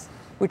price,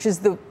 which is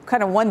the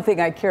kind of one thing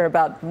I care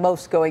about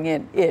most going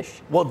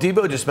in-ish. Well,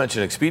 Debo just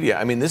mentioned Expedia.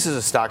 I mean, this is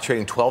a stock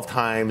trading 12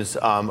 times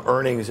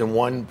earnings and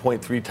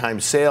 1.3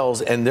 times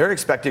sales, and their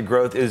expected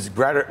growth is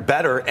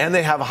better, and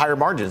they have higher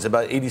margins,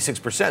 about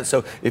 86%.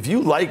 So if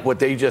you like what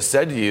they just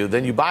said to you,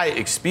 then you buy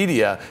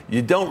Expedia.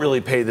 You don't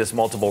really pay this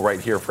multiple right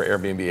here for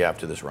Airbnb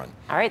after this run.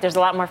 All right, there's a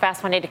lot more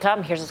Fast Money to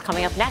come. Here's what's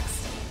coming up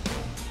next.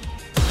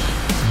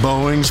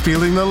 Boeing's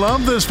feeling the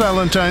love this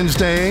Valentine's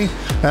Day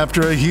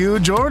after a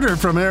huge order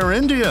from Air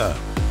India.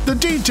 The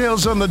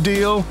details on the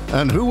deal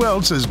and who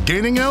else is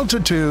gaining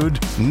altitude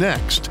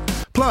next.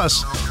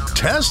 Plus,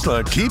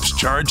 Tesla keeps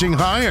charging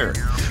higher,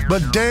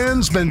 but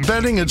Dan's been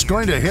betting it's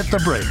going to hit the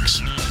brakes.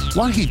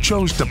 Why he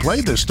chose to play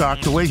the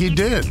stock the way he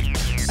did.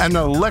 An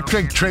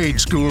electric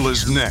trade school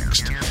is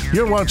next.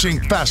 You're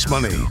watching Fast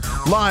Money,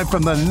 live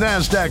from the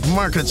NASDAQ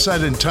market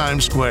site in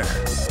Times Square.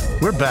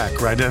 We're back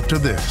right after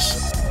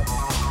this.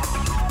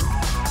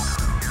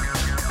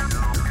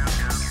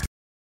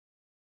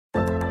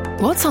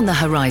 What's on the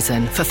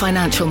horizon for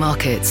financial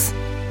markets?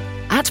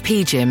 At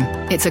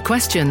PGIM, it's a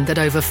question that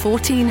over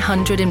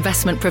 1,400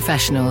 investment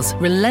professionals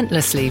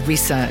relentlessly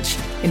research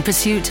in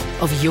pursuit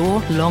of your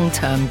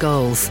long-term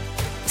goals.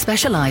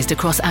 Specialized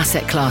across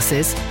asset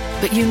classes,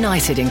 but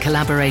united in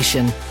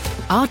collaboration,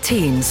 our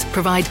teams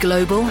provide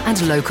global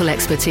and local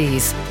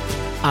expertise.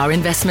 Our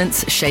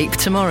investments shape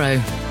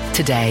tomorrow,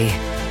 today.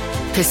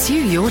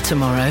 Pursue your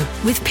tomorrow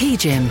with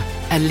PGIM,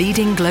 a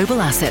leading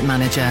global asset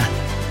manager.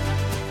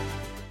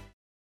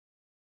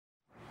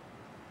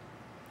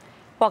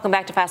 Welcome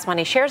back to Fast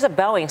Money. Shares of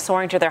Boeing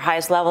soaring to their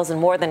highest levels in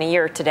more than a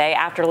year today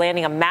after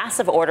landing a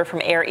massive order from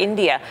Air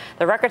India.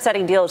 The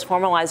record-setting deal was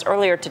formalized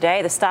earlier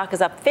today. The stock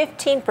is up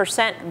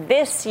 15%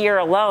 this year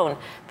alone.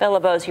 Phil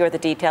LeBeau's here with the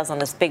details on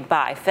this big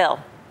buy. Phil.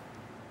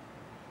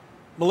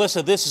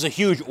 Melissa, this is a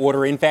huge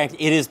order. In fact,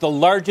 it is the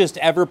largest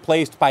ever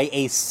placed by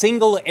a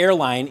single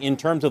airline in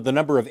terms of the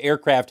number of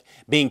aircraft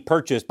being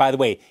purchased. By the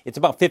way, it's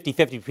about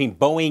 50-50 between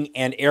Boeing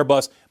and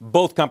Airbus.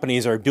 Both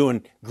companies are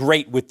doing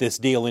great with this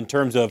deal in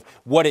terms of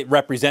what it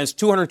represents.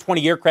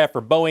 220 aircraft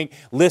for Boeing,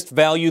 list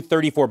value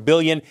 $34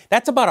 billion.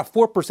 That's about a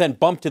 4%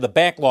 bump to the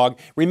backlog.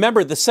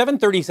 Remember, the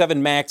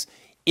 737 MAX,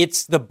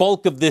 it's the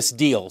bulk of this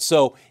deal.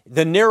 So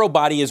the narrow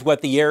body is what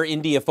the Air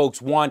India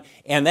folks want.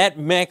 And that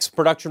MAX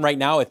production right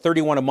now at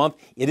 31 a month,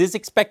 it is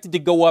expected to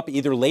go up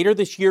either later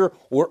this year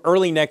or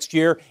early next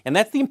year. And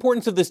that's the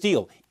importance of this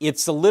deal. It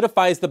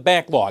solidifies the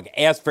backlog.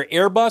 As for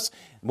Airbus,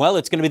 well,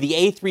 it's going to be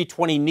the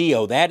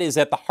A320neo. That is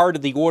at the heart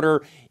of the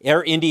order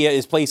Air India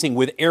is placing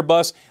with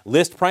Airbus.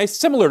 List price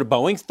similar to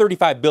Boeing's,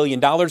 $35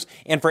 billion.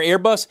 And for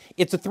Airbus,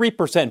 it's a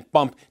 3%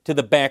 bump to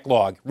the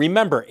backlog.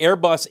 Remember,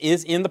 Airbus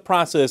is in the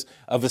process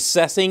of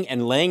assessing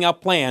and laying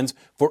out plans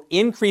for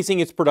increasing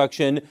its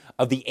production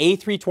of the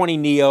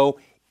A320neo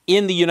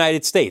in the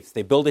United States.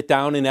 They build it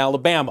down in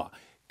Alabama.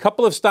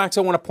 Couple of stocks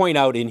I want to point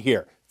out in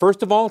here.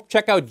 First of all,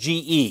 check out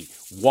GE.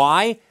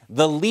 Why?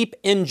 The LEAP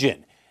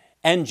engine,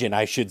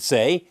 I should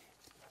say,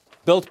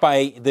 built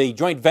by the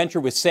joint venture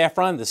with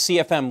Safran, the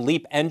CFM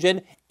LEAP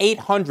engine.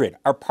 800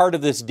 are part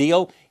of this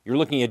deal. You're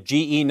looking at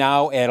GE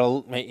now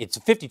it's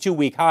a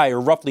 52-week high,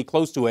 or roughly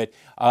close to it,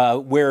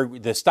 where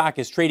the stock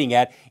is trading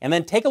at. And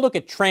then take a look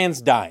at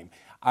TransDigm.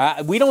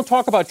 We don't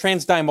talk about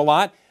TransDigm a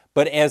lot,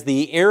 but as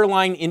the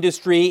airline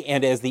industry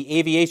and as the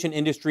aviation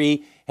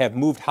industry have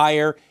moved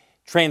higher,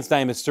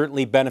 TransDigm has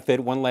certainly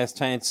benefited. One last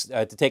chance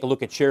to take a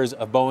look at shares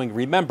of Boeing.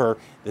 Remember,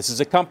 this is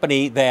a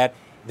company that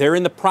they're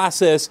in the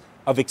process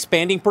of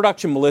expanding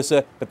production,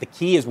 Melissa, but the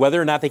key is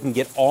whether or not they can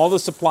get all the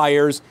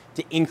suppliers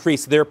to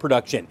increase their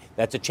production.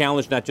 That's a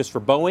challenge not just for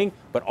Boeing,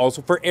 but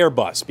also for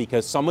Airbus,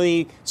 because so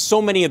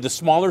many of the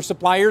smaller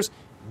suppliers,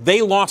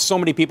 they lost so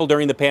many people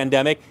during the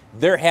pandemic.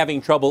 They're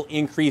having trouble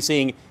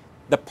increasing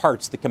the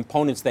parts, the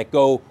components that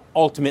go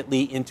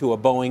ultimately into a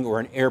Boeing or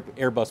an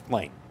Airbus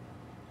plane.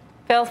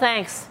 Phil,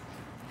 thanks.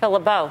 Phil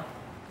LeBeau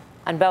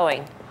on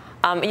Boeing.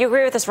 You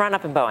agree with this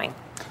run-up in Boeing?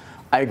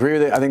 I agree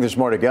with it. I think there's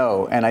more to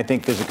go, and I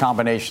think there's a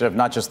combination of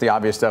not just the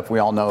obvious stuff we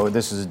all know.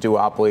 This is a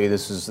duopoly.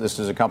 This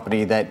is a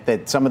company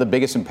that some of the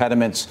biggest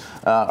impediments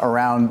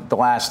around the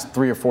last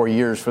 3 or 4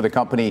 years for the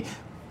company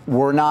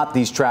were not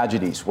these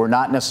tragedies. We're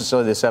not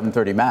necessarily the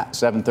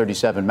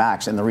 737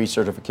 MAX and the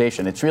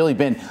recertification. It's really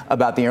been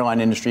about the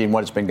airline industry and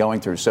what it's been going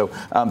through. So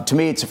to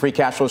me, it's a free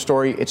cash flow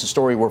story. It's a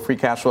story where free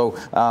cash flow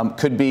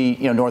could be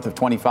north of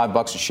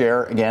 $25 a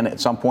share again at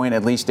some point,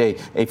 at least a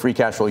free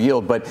cash flow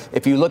yield. But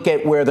if you look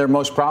at where they're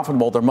most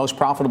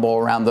profitable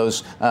around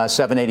those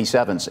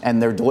 787s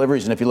and their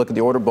deliveries. And if you look at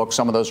the order book,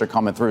 some of those are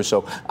coming through.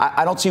 So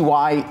I don't see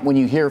why, when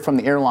you hear from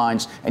the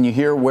airlines and you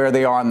hear where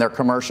they are on their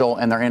commercial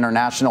and their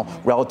international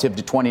relative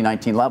to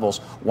 2019 levels,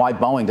 why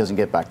Boeing doesn't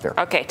get back there.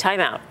 Okay, time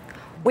out.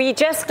 We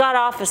just got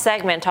off a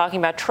segment talking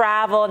about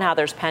travel and how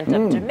there's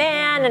pent-up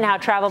demand and how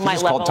travel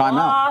might level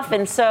off.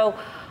 And so,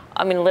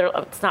 I mean, literally,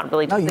 it's not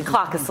really, the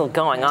clock is still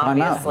going,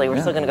 obviously. We're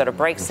still going to go to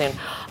break soon.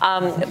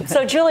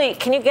 So, Julie,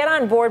 can you get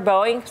on board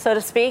Boeing, so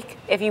to speak,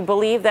 if you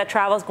believe that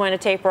travel is going to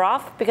taper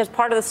off? Because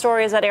part of the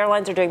story is that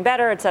airlines are doing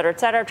better, et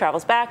cetera,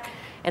 travel's back,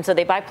 and so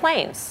they buy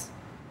planes.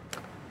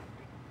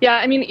 Yeah,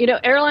 I mean,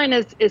 airline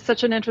is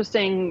such an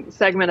interesting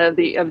segment of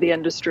the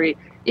industry.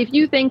 If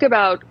you think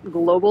about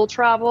global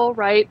travel,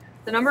 right,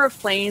 the number of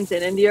planes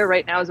in India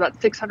right now is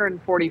about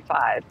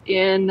 645.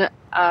 In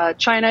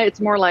China, it's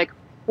more like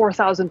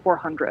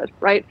 4,400,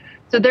 right?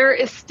 So there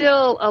is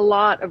still a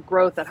lot of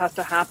growth that has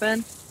to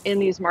happen in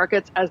these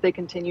markets as they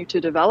continue to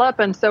develop.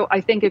 And so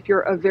I think if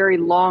you're a very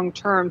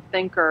long-term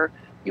thinker,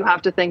 you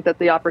have to think that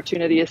the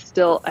opportunity is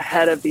still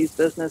ahead of these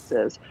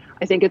businesses.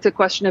 I think it's a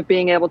question of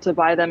being able to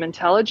buy them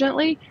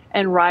intelligently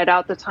and ride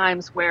out the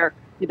times where,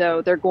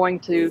 they're going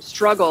to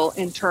struggle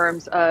in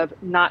terms of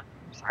not,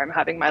 sorry, I'm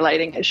having my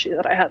lighting issue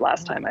that I had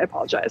last time. I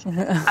apologize. But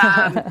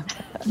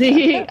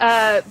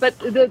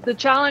the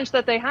challenge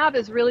that they have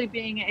is really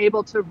being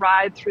able to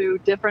ride through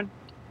different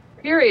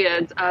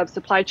periods of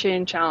supply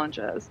chain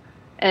challenges.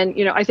 And,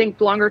 I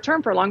think longer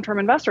term, for a long-term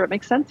investor, it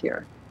makes sense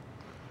here.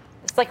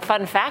 It's like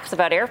fun facts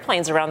about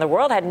airplanes around the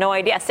world. I had no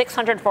idea.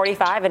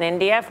 645 in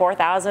India,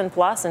 4,000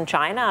 plus in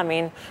China. I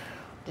mean,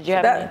 did you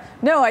have any?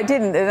 No, I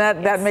didn't.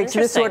 And that makes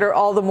this order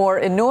all the more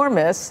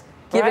enormous,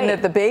 given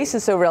that the base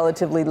is so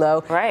relatively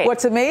low. Right.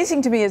 What's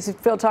amazing to me is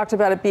Phil talked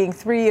about it being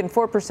 3% and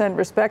 4%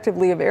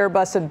 respectively of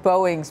Airbus and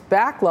Boeing's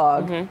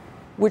backlog,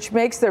 which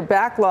makes their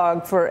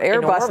backlog for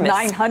Airbus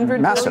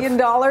 $900 billion and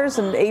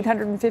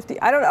 $850.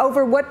 I don't know.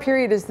 Over what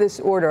period is this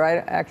order? I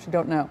actually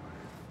don't know.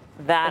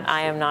 That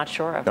I am not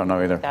sure of. Don't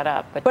know either. Look that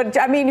up. But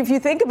I mean, if you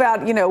think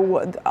about,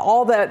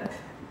 all that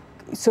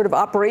sort of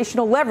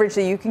operational leverage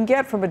that you can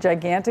get from a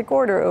gigantic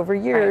order over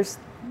years,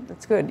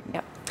 that's good.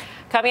 Yep.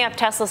 Coming up,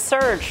 Tesla's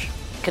surge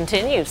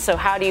continues. So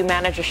how do you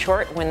manage a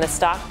short when the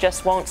stock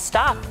just won't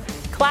stop?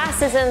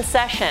 Class is in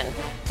session.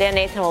 Dan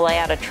Nathan will lay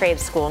out a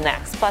trade school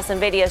next. Plus,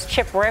 NVIDIA's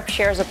chip rip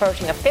shares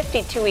approaching a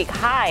 52-week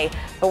high.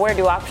 But where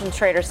do options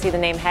traders see the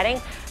name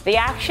heading? The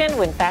action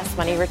when Fast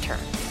Money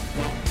returns.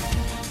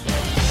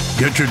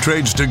 Get your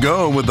trades to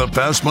go with the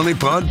Fast Money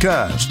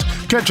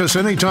Podcast. Catch us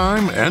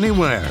anytime,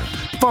 anywhere.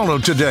 Follow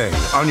today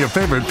on your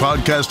favorite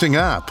podcasting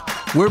app.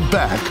 We're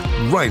back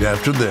right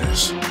after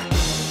this.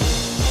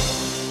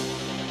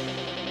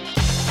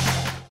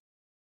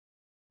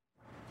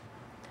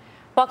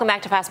 Welcome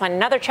back to Fast Money.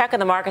 Another check on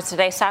the markets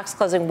today. Stocks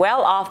closing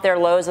well off their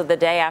lows of the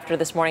day after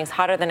this morning's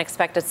hotter than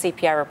expected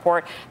CPI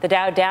report. The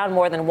Dow down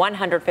more than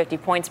 150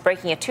 points,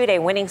 breaking a two-day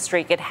winning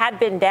streak. It had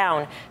been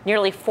down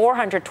nearly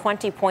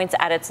 420 points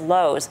at its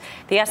lows.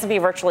 The S&P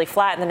virtually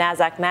flat and the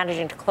Nasdaq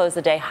managing to close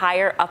the day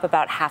higher, up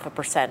about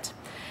 0.5%.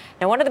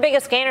 Now, one of the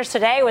biggest gainers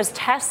today was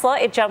Tesla.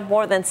 It jumped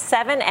more than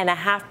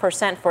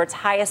 7.5% for its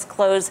highest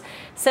close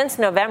since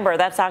November.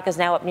 That stock is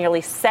now up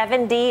nearly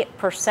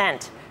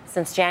 70%.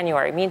 Since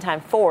January.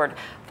 Meantime, Ford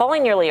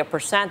falling nearly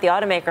 1%. The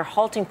automaker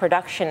halting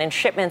production and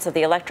shipments of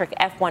the electric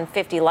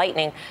F-150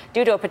 Lightning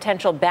due to a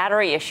potential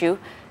battery issue.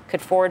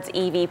 Could Ford's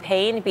EV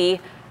pain be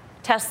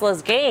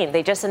Tesla's gain.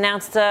 They just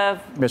announced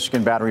a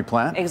Michigan battery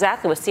plant.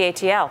 Exactly, with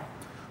CATL.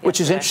 Which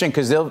is interesting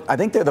because I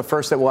think they're the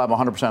first that will have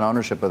 100%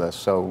 ownership of this.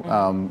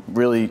 So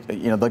really,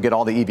 they'll get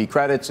all the EV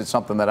credits. It's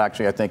something that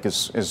actually I think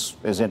is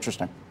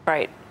interesting.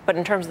 Right. But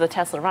in terms of the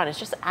Tesla run, it's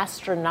just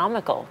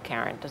astronomical,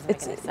 Karen. Doesn't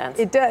make any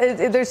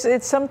sense.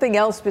 It's something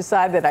else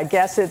beside that. I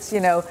guess it's,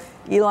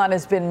 Elon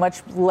has been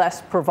much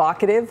less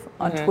provocative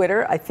on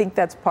Twitter. I think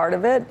that's part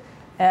of it.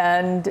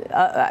 And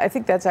I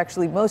think that's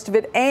actually most of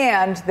it.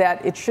 And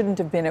that it shouldn't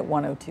have been at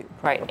 102.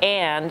 Right.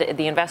 And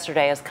the investor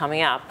day is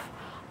coming up.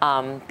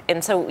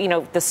 And so,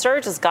 the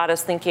surge has got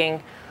us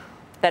thinking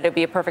that it'd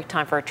be a perfect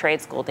time for a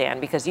trade school,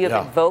 Dan, because you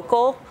have been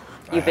vocal.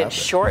 You've been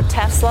short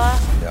Tesla.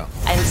 Yeah.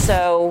 And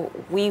so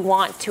we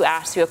want to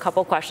ask you a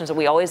couple questions that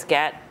we always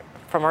get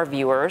from our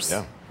viewers.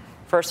 Yeah.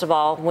 First of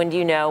all, when do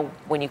you know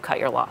when you cut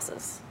your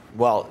losses?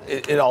 Well,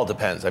 it all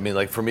depends. I mean,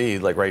 like for me,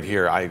 like right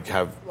here, I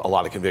have a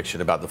lot of conviction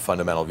about the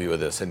fundamental view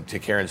of this. And to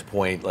Karen's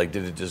point, like,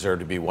 did it deserve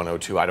to be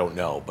 102? I don't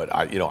know. But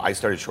I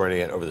started shorting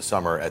it over the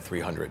summer at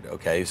 300.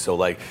 Okay.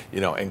 So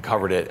and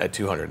covered it at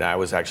 200. And I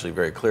was actually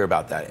very clear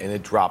about that. And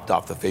it dropped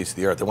off the face of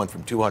the earth. It went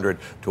from 200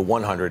 to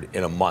 100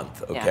 in a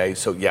month. Okay. Yeah.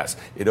 So yes,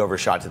 it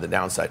overshot to the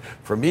downside.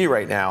 For me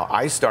right now,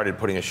 I started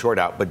putting a short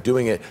out, but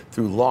doing it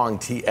through long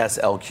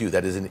TSLQ.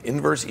 That is an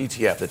inverse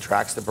ETF that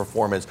tracks the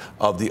performance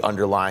of the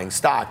underlying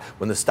stock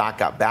when the stock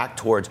got back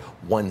towards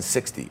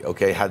 160,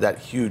 okay, had that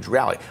huge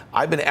rally.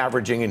 I've been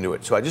averaging into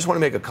it. So I just want to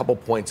make a couple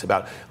points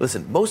about,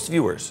 listen, most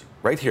viewers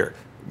right here,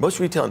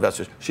 most retail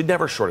investors should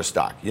never short a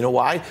stock. You know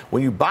why?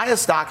 When you buy a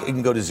stock, it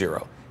can go to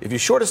zero. If you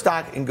short a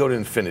stock, it can go to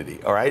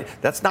infinity, all right?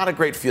 That's not a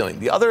great feeling.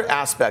 The other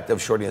aspect of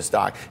shorting a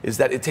stock is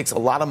that it takes a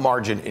lot of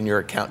margin in your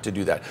account to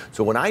do that.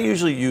 So when I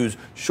usually use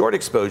short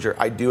exposure,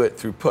 I do it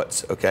through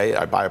puts, okay?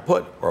 I buy a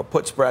put or a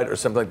put spread or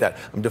something like that.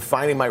 I'm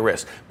defining my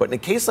risk. But in a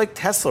case like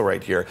Tesla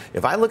right here,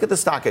 if I look at the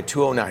stock at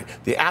 209,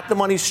 the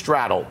at-the-money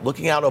straddle,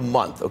 looking out a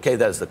month, okay,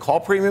 that is the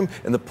call premium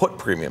and the put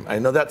premium. I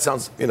know that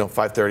sounds,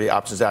 530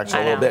 options action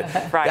a little bit.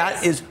 Right.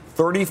 That is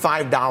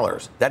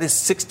 $35. That is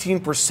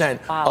 16%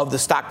 of the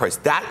stock price.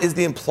 That is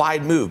the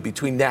implied move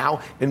between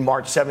now and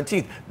March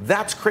 17th.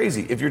 That's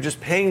crazy. If you're just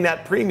paying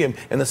that premium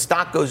and the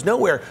stock goes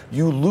nowhere,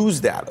 you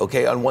lose that,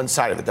 okay, on one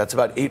side of it. That's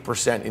about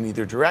 8% in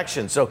either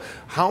direction. So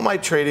how am I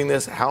trading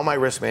this? How am I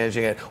risk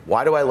managing it?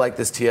 Why do I like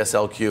this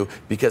TSLQ?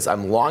 Because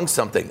I'm long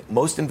something.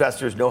 Most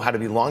investors know how to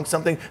be long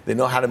something. They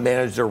know how to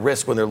manage their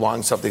risk when they're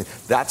long something.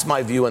 That's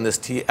my view on this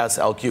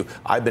TSLQ.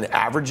 I've been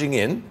averaging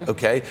in,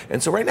 okay?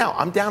 And so right now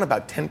I'm down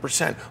about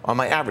 10% on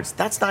my average.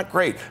 That's not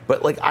great,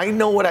 but I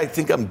know what I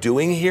think I'm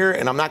doing here,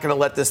 and I'm not going to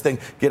let this thing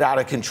get out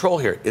of control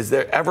here. Is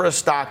there ever a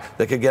stock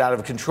that could get out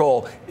of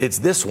control? It's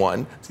this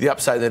one. It's the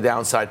upside and the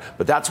downside,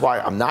 but that's why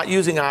I'm not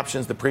using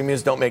options. The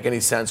premiums don't make any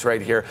sense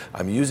right here.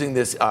 I'm using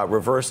this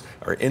reverse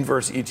or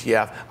inverse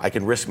ETF. I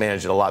can risk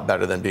manage it a lot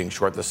better than being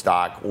short the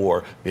stock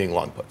or being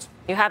long puts.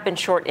 You have been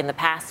short in the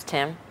past,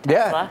 Tim.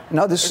 Tesla. Yeah.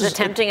 No, this is it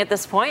tempting at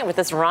this point with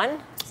this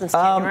run? Since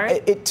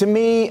January? To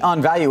me,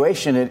 on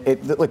valuation,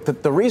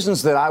 the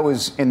reasons that I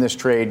was in this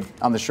trade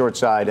on the short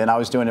side, and I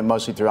was doing it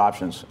mostly through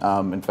options,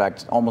 in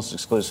fact, almost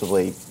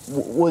exclusively,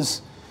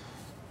 was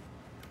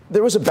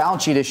there was a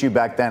balance sheet issue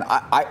back then.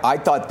 I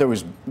thought there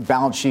was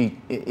balance sheet,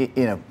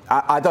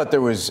 I thought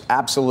there was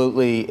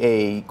absolutely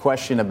a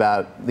question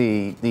about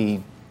the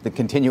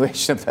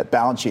continuation of that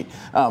balance sheet.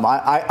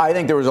 I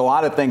think there was a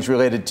lot of things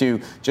related to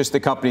just the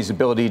company's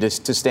ability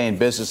to stay in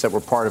business that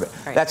were part of it.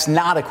 Right. That's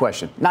not a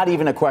question, not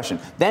even a question.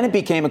 Then it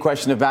became a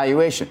question of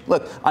valuation.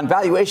 Look, on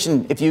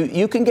valuation, if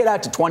you can get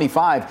out to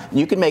 25,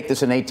 you can make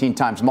this an 18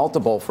 times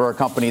multiple for a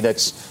company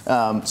that's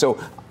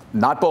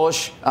not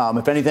bullish.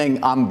 If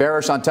anything, I'm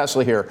bearish on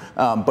Tesla here,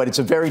 but it's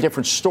a very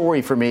different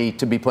story for me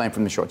to be playing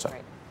from the short side.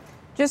 Right.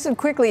 Just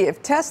quickly,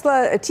 if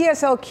Tesla, a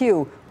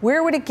TSLQ,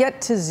 where would it get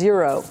to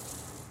zero?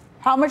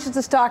 How much does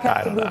the stock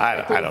have to move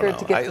for it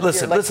to get to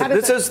listen,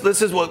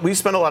 this is what we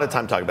spend a lot of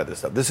time talking about this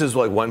stuff. This is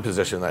one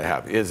position that I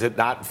have. Is it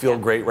not feel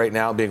great right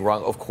now being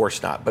wrong? Of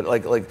course not. But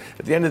at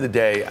the end of the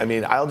day, I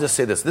mean, I'll just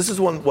say this. This is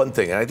one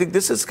thing, and I think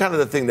this is kind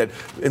of the thing that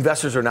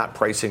investors are not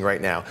pricing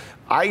right now.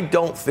 I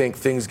don't think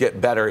things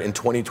get better in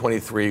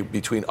 2023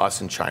 between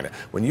us and China.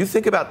 When you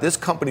think about this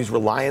company's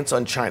reliance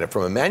on China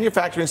from a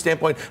manufacturing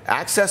standpoint,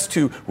 access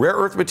to rare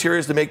earth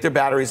materials to make their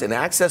batteries and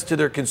access to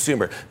their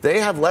consumer,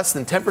 they have less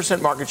than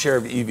 10% market share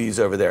of EVs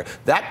over there.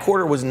 That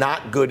quarter was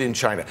not good in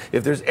China.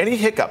 If there's any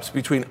hiccups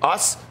between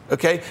us,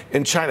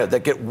 and China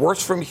that get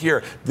worse from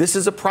here, this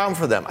is a problem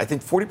for them. I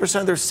think 40%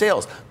 of their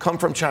sales come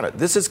from China.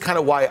 This is kind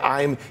of why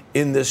I'm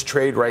in this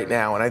trade right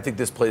now, and I think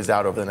this plays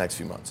out over the next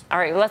few months. All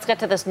right, well, let's get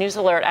to this news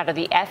alert out of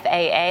the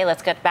FAA.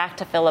 Let's get back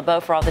to Phil LeBeau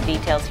for all the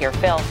details here.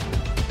 Phil.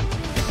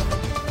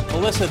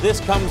 Melissa,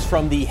 this comes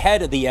from the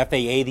head of the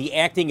FAA, the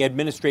acting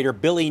administrator,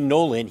 Billy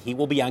Nolan. He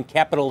will be on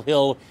Capitol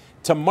Hill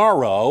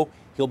tomorrow.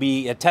 He'll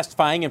be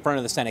testifying in front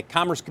of the Senate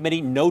Commerce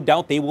Committee. No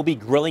doubt they will be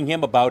grilling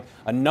him about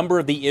a number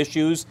of the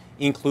issues,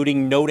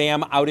 including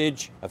NOTAM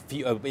outage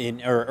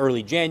in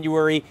early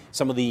January,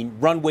 some of the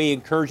runway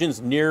incursions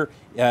near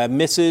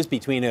misses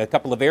between a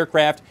couple of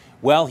aircraft.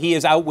 Well, he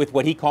is out with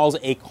what he calls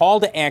a call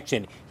to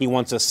action. He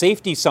wants a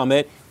safety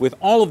summit with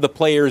all of the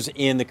players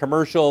in the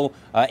commercial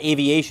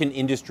aviation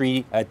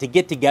industry to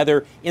get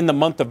together in the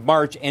month of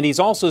March. And he's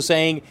also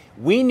saying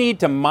we need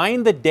to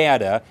mine the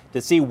data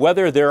to see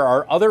whether there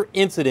are other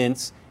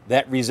incidents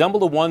that resemble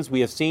the ones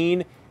we have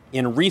seen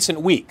in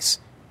recent weeks.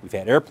 We've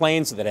had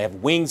airplanes that have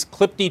wings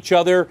clipped each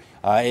other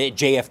at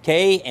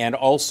JFK and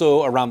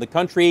also around the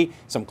country,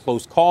 some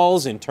close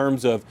calls in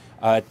terms of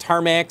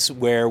tarmacs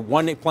where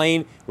one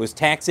plane was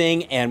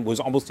taxiing and was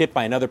almost hit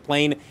by another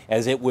plane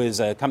as it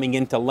was coming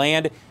into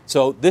land.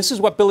 So this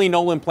is what Billy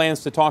Nolan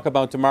plans to talk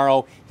about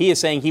tomorrow. He is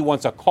saying he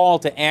wants a call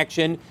to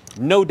action.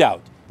 No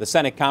doubt the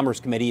Senate Commerce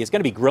Committee is going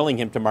to be grilling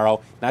him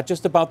tomorrow, not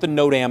just about the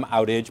NOTAM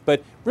outage,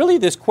 but really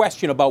this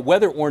question about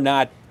whether or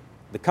not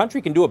the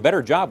country can do a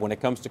better job when it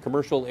comes to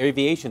commercial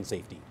aviation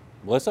safety.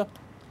 Melissa?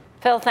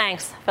 Phil,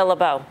 thanks. Phil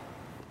LeBeau.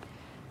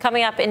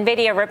 Coming up,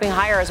 NVIDIA ripping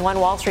higher as one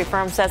Wall Street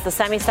firm says the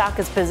semi stock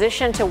is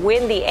positioned to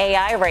win the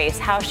AI race.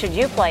 How should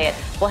you play it?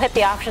 We'll hit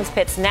the options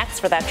pits next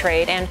for that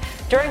trade. And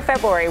during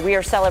February, we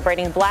are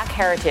celebrating Black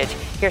Heritage.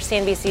 Here's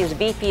CNBC's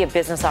VP of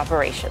Business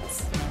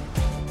Operations.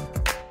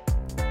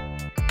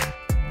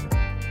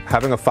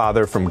 Having a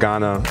father from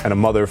Ghana and a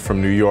mother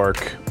from New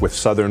York with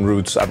Southern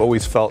roots, I've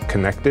always felt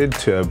connected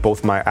to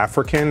both my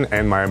African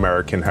and my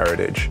American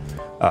heritage.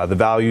 The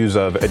values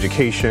of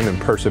education and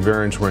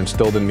perseverance were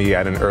instilled in me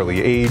at an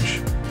early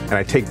age, and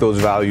I take those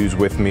values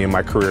with me in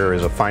my career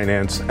as a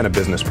finance and a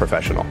business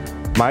professional.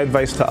 My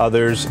advice to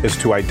others is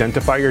to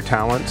identify your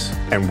talents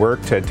and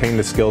work to attain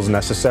the skills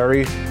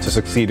necessary to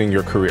succeed in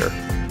your career.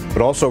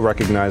 But also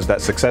recognize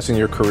that success in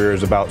your career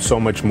is about so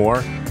much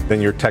more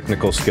than your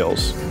technical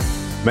skills.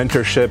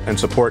 Mentorship and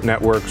support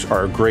networks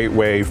are a great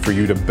way for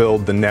you to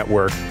build the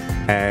network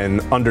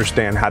and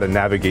understand how to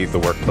navigate the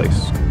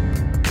workplace.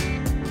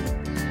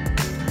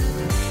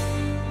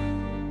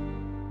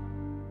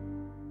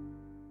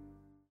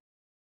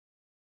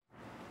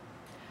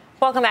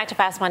 Welcome back to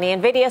Fast Money.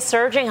 NVIDIA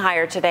surging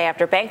higher today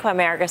after Bank of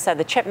America said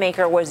the chip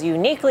maker was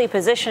uniquely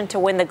positioned to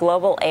win the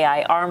global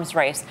AI arms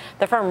race.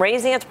 The firm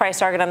raising its price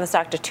target on the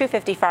stock to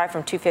 $255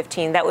 from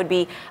 $215. That would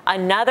be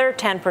another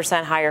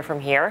 10% higher from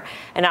here.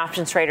 And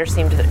options traders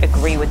seem to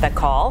agree with that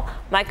call.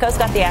 Mike Coe's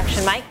got the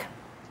action. Mike?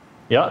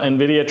 Yeah,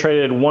 NVIDIA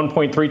traded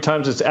 1.3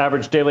 times its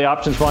average daily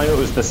options volume. It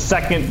was the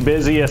second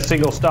busiest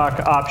single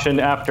stock option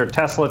after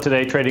Tesla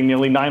today, trading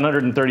nearly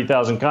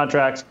 930,000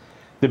 contracts.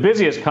 The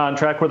busiest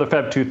contract were the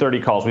Feb 230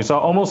 calls. We saw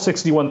almost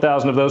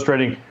 61,000 of those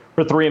trading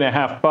for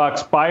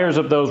 $3.50. Buyers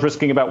of those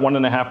risking about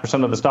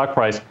 1.5% of the stock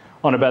price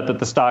on a bet that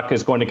the stock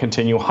is going to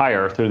continue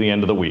higher through the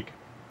end of the week.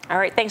 All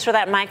right, thanks for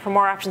that, Mike. For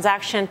more options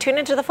action, tune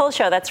into the full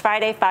show. That's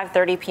Friday,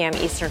 5:30 p.m.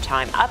 Eastern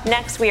Time. Up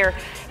next, we are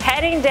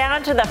heading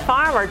down to the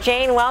farmer.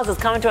 Jane Wells is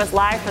coming to us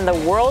live from the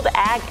World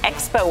Ag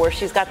Expo, where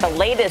she's got the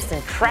latest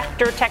in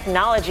tractor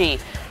technology.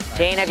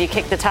 Jane, have you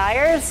kicked the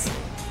tires?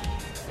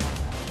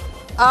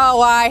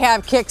 Oh, I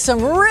have kicked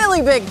some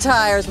really big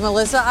tires,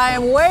 Melissa. I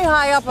am way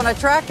high up on a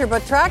tractor,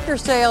 but tractor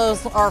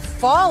sales are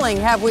falling.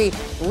 Have we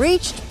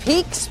reached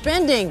peak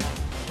spending?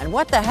 And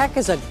what the heck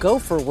is a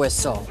gopher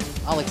whistle?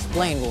 I'll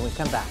explain when we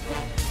come back.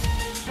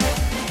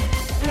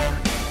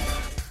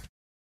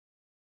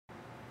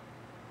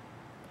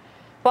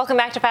 Welcome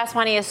back to Fast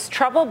Money. Is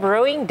trouble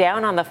brewing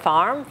down on the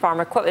farm? Farm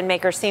equipment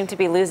makers seem to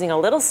be losing a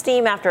little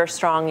steam after a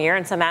strong year,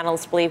 and some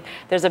analysts believe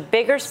there's a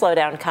bigger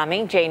slowdown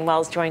coming. Jane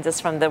Wells joins us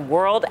from the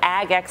World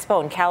Ag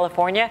Expo in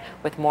California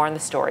with more on the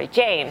story.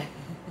 Jane.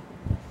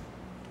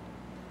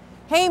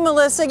 Hey,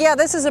 Melissa. Yeah,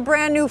 this is a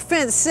brand new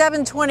Fendt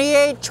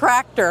 728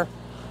 tractor.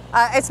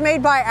 It's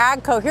made by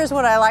AGCO. Here's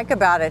what I like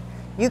about it.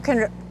 You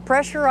can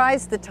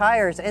pressurize the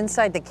tires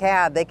inside the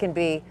cab. They can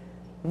be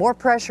more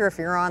pressure if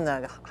you're on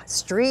the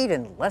street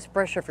and less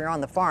pressure if you're on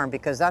the farm,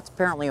 because that's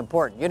apparently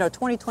important. You know,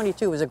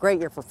 2022 was a great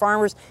year for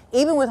farmers.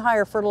 Even with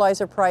higher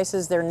fertilizer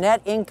prices, their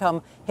net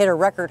income hit a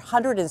record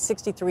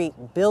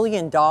 $163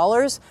 billion.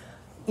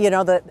 You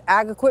know, the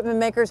ag equipment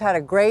makers had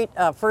a great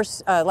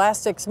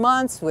last 6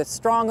 months with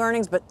strong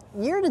earnings, but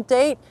year to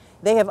date,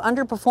 they have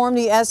underperformed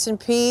the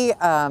S&P.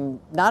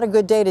 Not a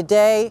good day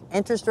today.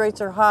 Interest rates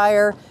are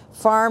higher.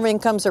 Farm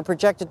incomes are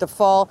projected to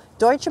fall.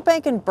 Deutsche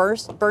Bank and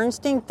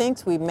Bernstein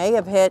thinks we may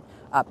have hit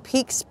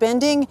peak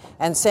spending,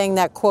 and saying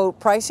that, quote,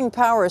 pricing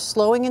power is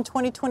slowing in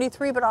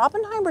 2023. But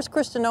Oppenheimer's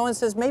Kristen Owen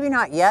says maybe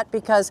not yet,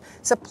 because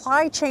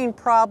supply chain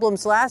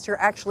problems last year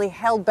actually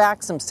held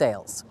back some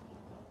sales.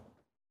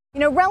 You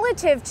know,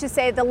 relative to,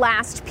 say, the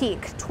last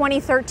peak,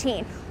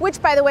 2013,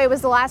 which, by the way,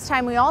 was the last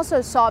time we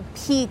also saw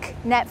peak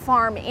net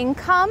farm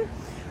income,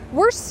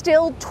 we're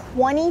still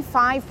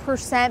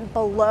 25%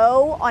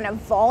 below on a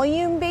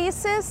volume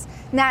basis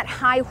in that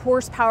high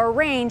horsepower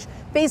range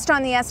based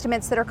on the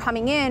estimates that are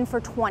coming in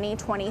for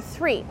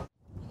 2023.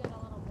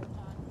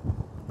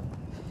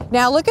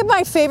 Now look at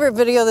my favorite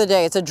video of the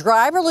day. It's a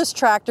driverless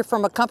tractor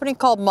from a company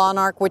called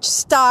Monarch, which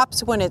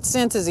stops when it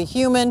senses a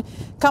human.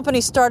 Company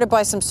started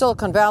by some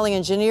Silicon Valley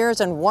engineers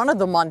and one of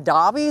the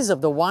Mondavis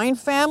of the wine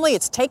family.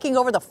 It's taking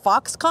over the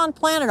Foxconn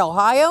plant in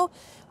Ohio.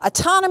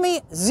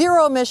 Autonomy,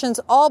 zero emissions,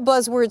 all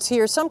buzzwords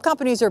here. Some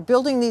companies are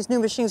building these new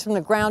machines from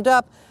the ground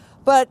up,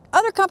 but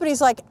other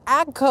companies like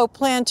AGCO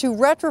plan to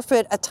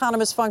retrofit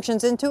autonomous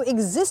functions into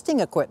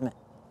existing equipment.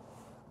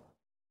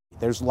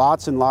 There's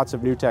lots and lots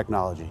of new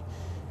technology.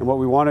 And what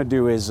we want to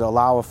do is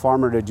allow a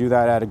farmer to do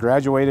that at a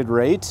graduated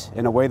rate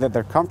in a way that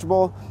they're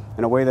comfortable,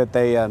 in a way that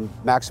they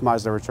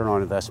maximize their return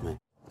on investment.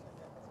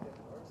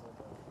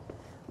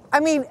 I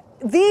mean,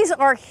 these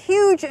are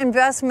huge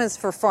investments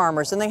for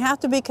farmers, and they have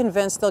to be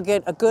convinced they'll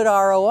get a good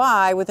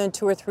ROI within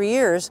 2 or 3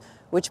 years,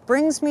 which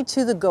brings me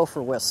to the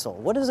gopher whistle.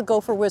 What is a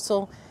gopher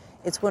whistle?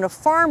 It's when a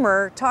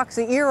farmer talks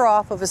the ear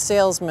off of a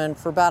salesman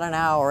for about an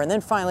hour and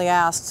then finally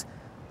asks,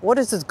 what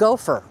is this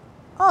gopher?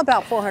 Oh,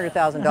 about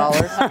 $400,000.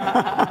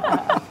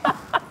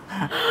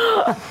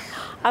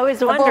 I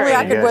was wondering. If only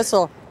I could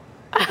whistle.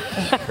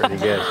 Pretty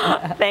good.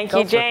 Thank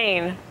you,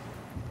 Jane.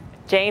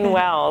 Jane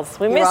Wells.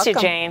 We missed you,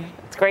 Jane.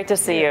 It's great to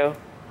see you.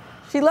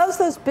 She loves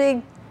those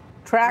big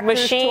tractors,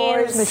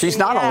 machines. toys. She's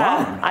not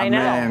alone. I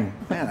know.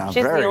 mean,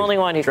 She's the only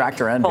one who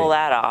tractor can envy. pull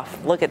that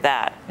off. Look at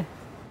that.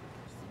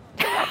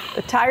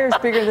 The tire's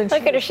bigger than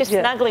Look at her. She's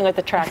snuggling with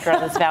the tractor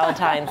on this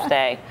Valentine's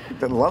Day.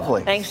 They're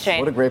lovely. Thanks, Jane.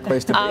 What a great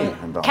place to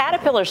be.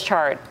 Caterpillar's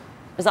chart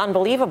is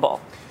unbelievable.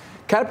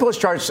 Caterpillar's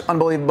chart's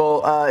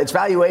unbelievable. Its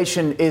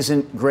valuation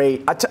isn't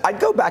great.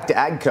 I'd go back to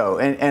AGCO,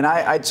 and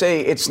I'd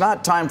say it's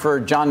not time for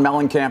John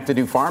Mellencamp to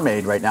do Farm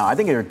Aid right now. I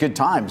think there are good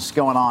times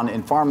going on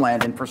in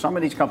farmland, and for some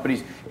of these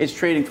companies, it's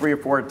trading 3 or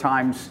 4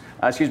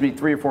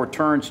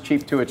 turns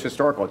cheap to its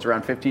historical. It's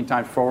around 15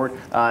 times forward.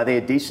 They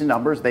had decent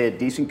numbers. They had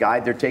decent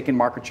guide. They're taking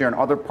market share in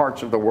other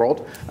parts of the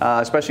world,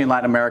 especially in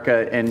Latin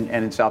America and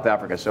in South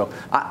Africa. So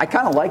I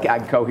kind of like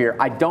AGCO here.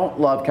 I don't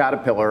love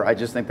Caterpillar. I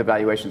just think the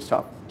valuation's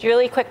tough.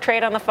 Julie, quick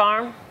trade on the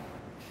farm?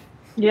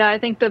 Yeah, I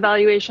think the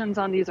valuations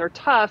on these are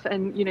tough.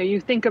 And,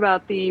 you think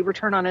about the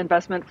return on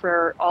investment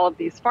for all of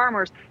these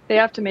farmers, they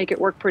have to make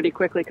it work pretty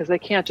quickly because they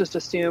can't just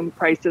assume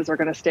prices are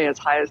going to stay as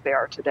high as they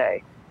are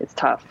today. It's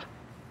tough.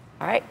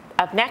 All right,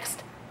 up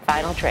next,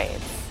 final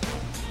trades.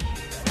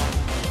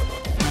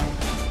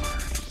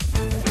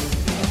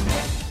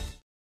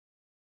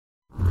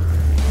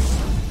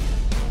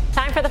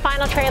 Time for the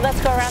final trade. Let's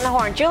go around the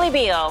horn. Julie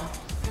Beal.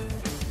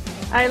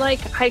 I like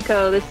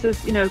Heiko. This is,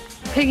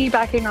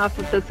 piggybacking off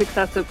of the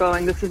success of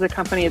Boeing. This is a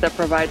company that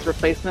provides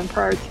replacement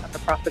parts, and the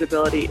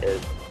profitability is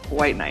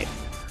quite nice.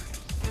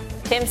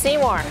 Tim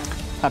Seymour.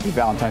 Happy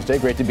Valentine's Day.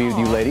 Great to be with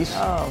you, ladies.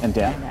 And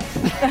Dan.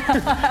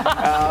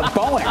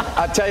 Boeing,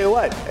 I'll tell you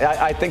what,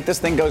 I think this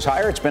thing goes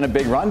higher. It's been a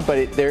big run,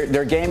 but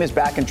their game is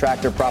back in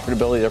track. Their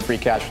profitability, their free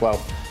cash flow,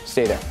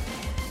 stay there.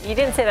 You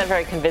didn't say that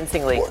very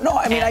convincingly. Well, no,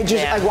 I mean,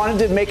 I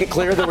wanted to make it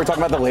clear that we're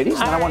talking about the ladies,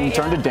 and I wanted to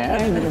turn to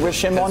Dan and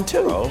wish him one,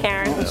 too.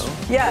 Karen?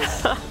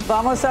 Yes.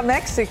 Vamos a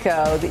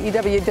Mexico, the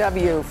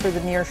EWW for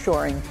the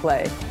nearshoring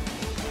play.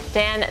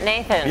 Dan,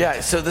 Nathan. Yeah,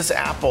 so this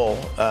Apple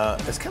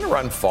has kind of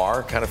run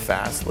far, kind of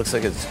fast. Looks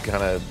like it's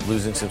kind of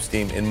losing some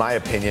steam, in my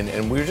opinion.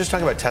 And we were just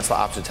talking about Tesla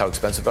options, how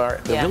expensive they are.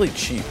 They're really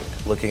cheap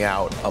looking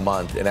out a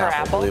month in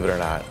Apple, believe it or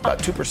not. About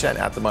 2%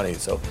 at the money,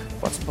 so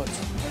lots of puts.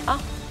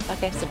 Oh,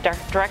 okay, so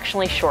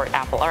directionally short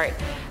Apple. All right.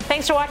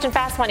 Thanks for watching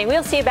Fast Money.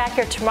 We'll see you back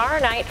here tomorrow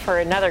night for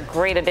another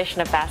great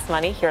edition of Fast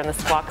Money here on the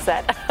Squawk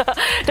Set.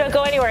 Don't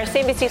go anywhere.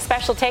 CNBC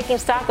special Taking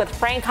Stock with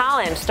Frank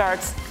Holland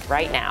starts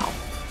right now.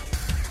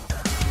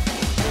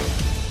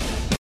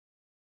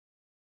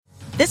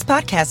 This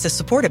podcast is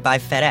supported by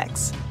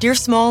FedEx. Dear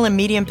small and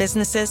medium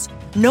businesses,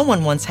 no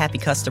one wants happy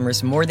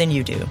customers more than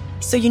you do.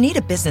 So you need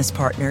a business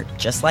partner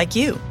just like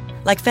you.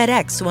 Like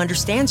FedEx, who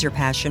understands your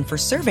passion for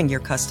serving your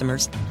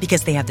customers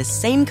because they have the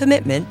same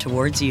commitment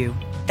towards you.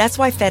 That's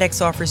why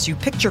FedEx offers you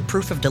picture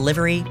proof of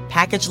delivery,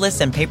 packageless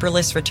and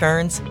paperless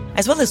returns,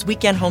 as well as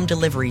weekend home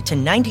delivery to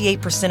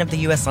 98% of the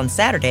U.S. on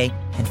Saturday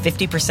and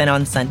 50%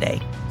 on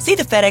Sunday. See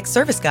the FedEx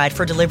service guide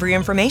for delivery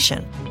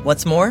information.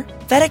 What's more,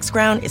 FedEx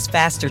Ground is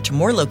faster to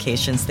more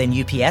locations than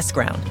UPS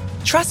Ground.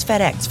 Trust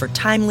FedEx for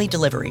timely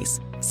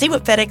deliveries. See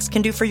what FedEx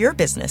can do for your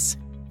business.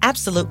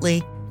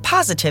 Absolutely,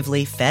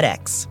 positively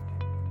FedEx.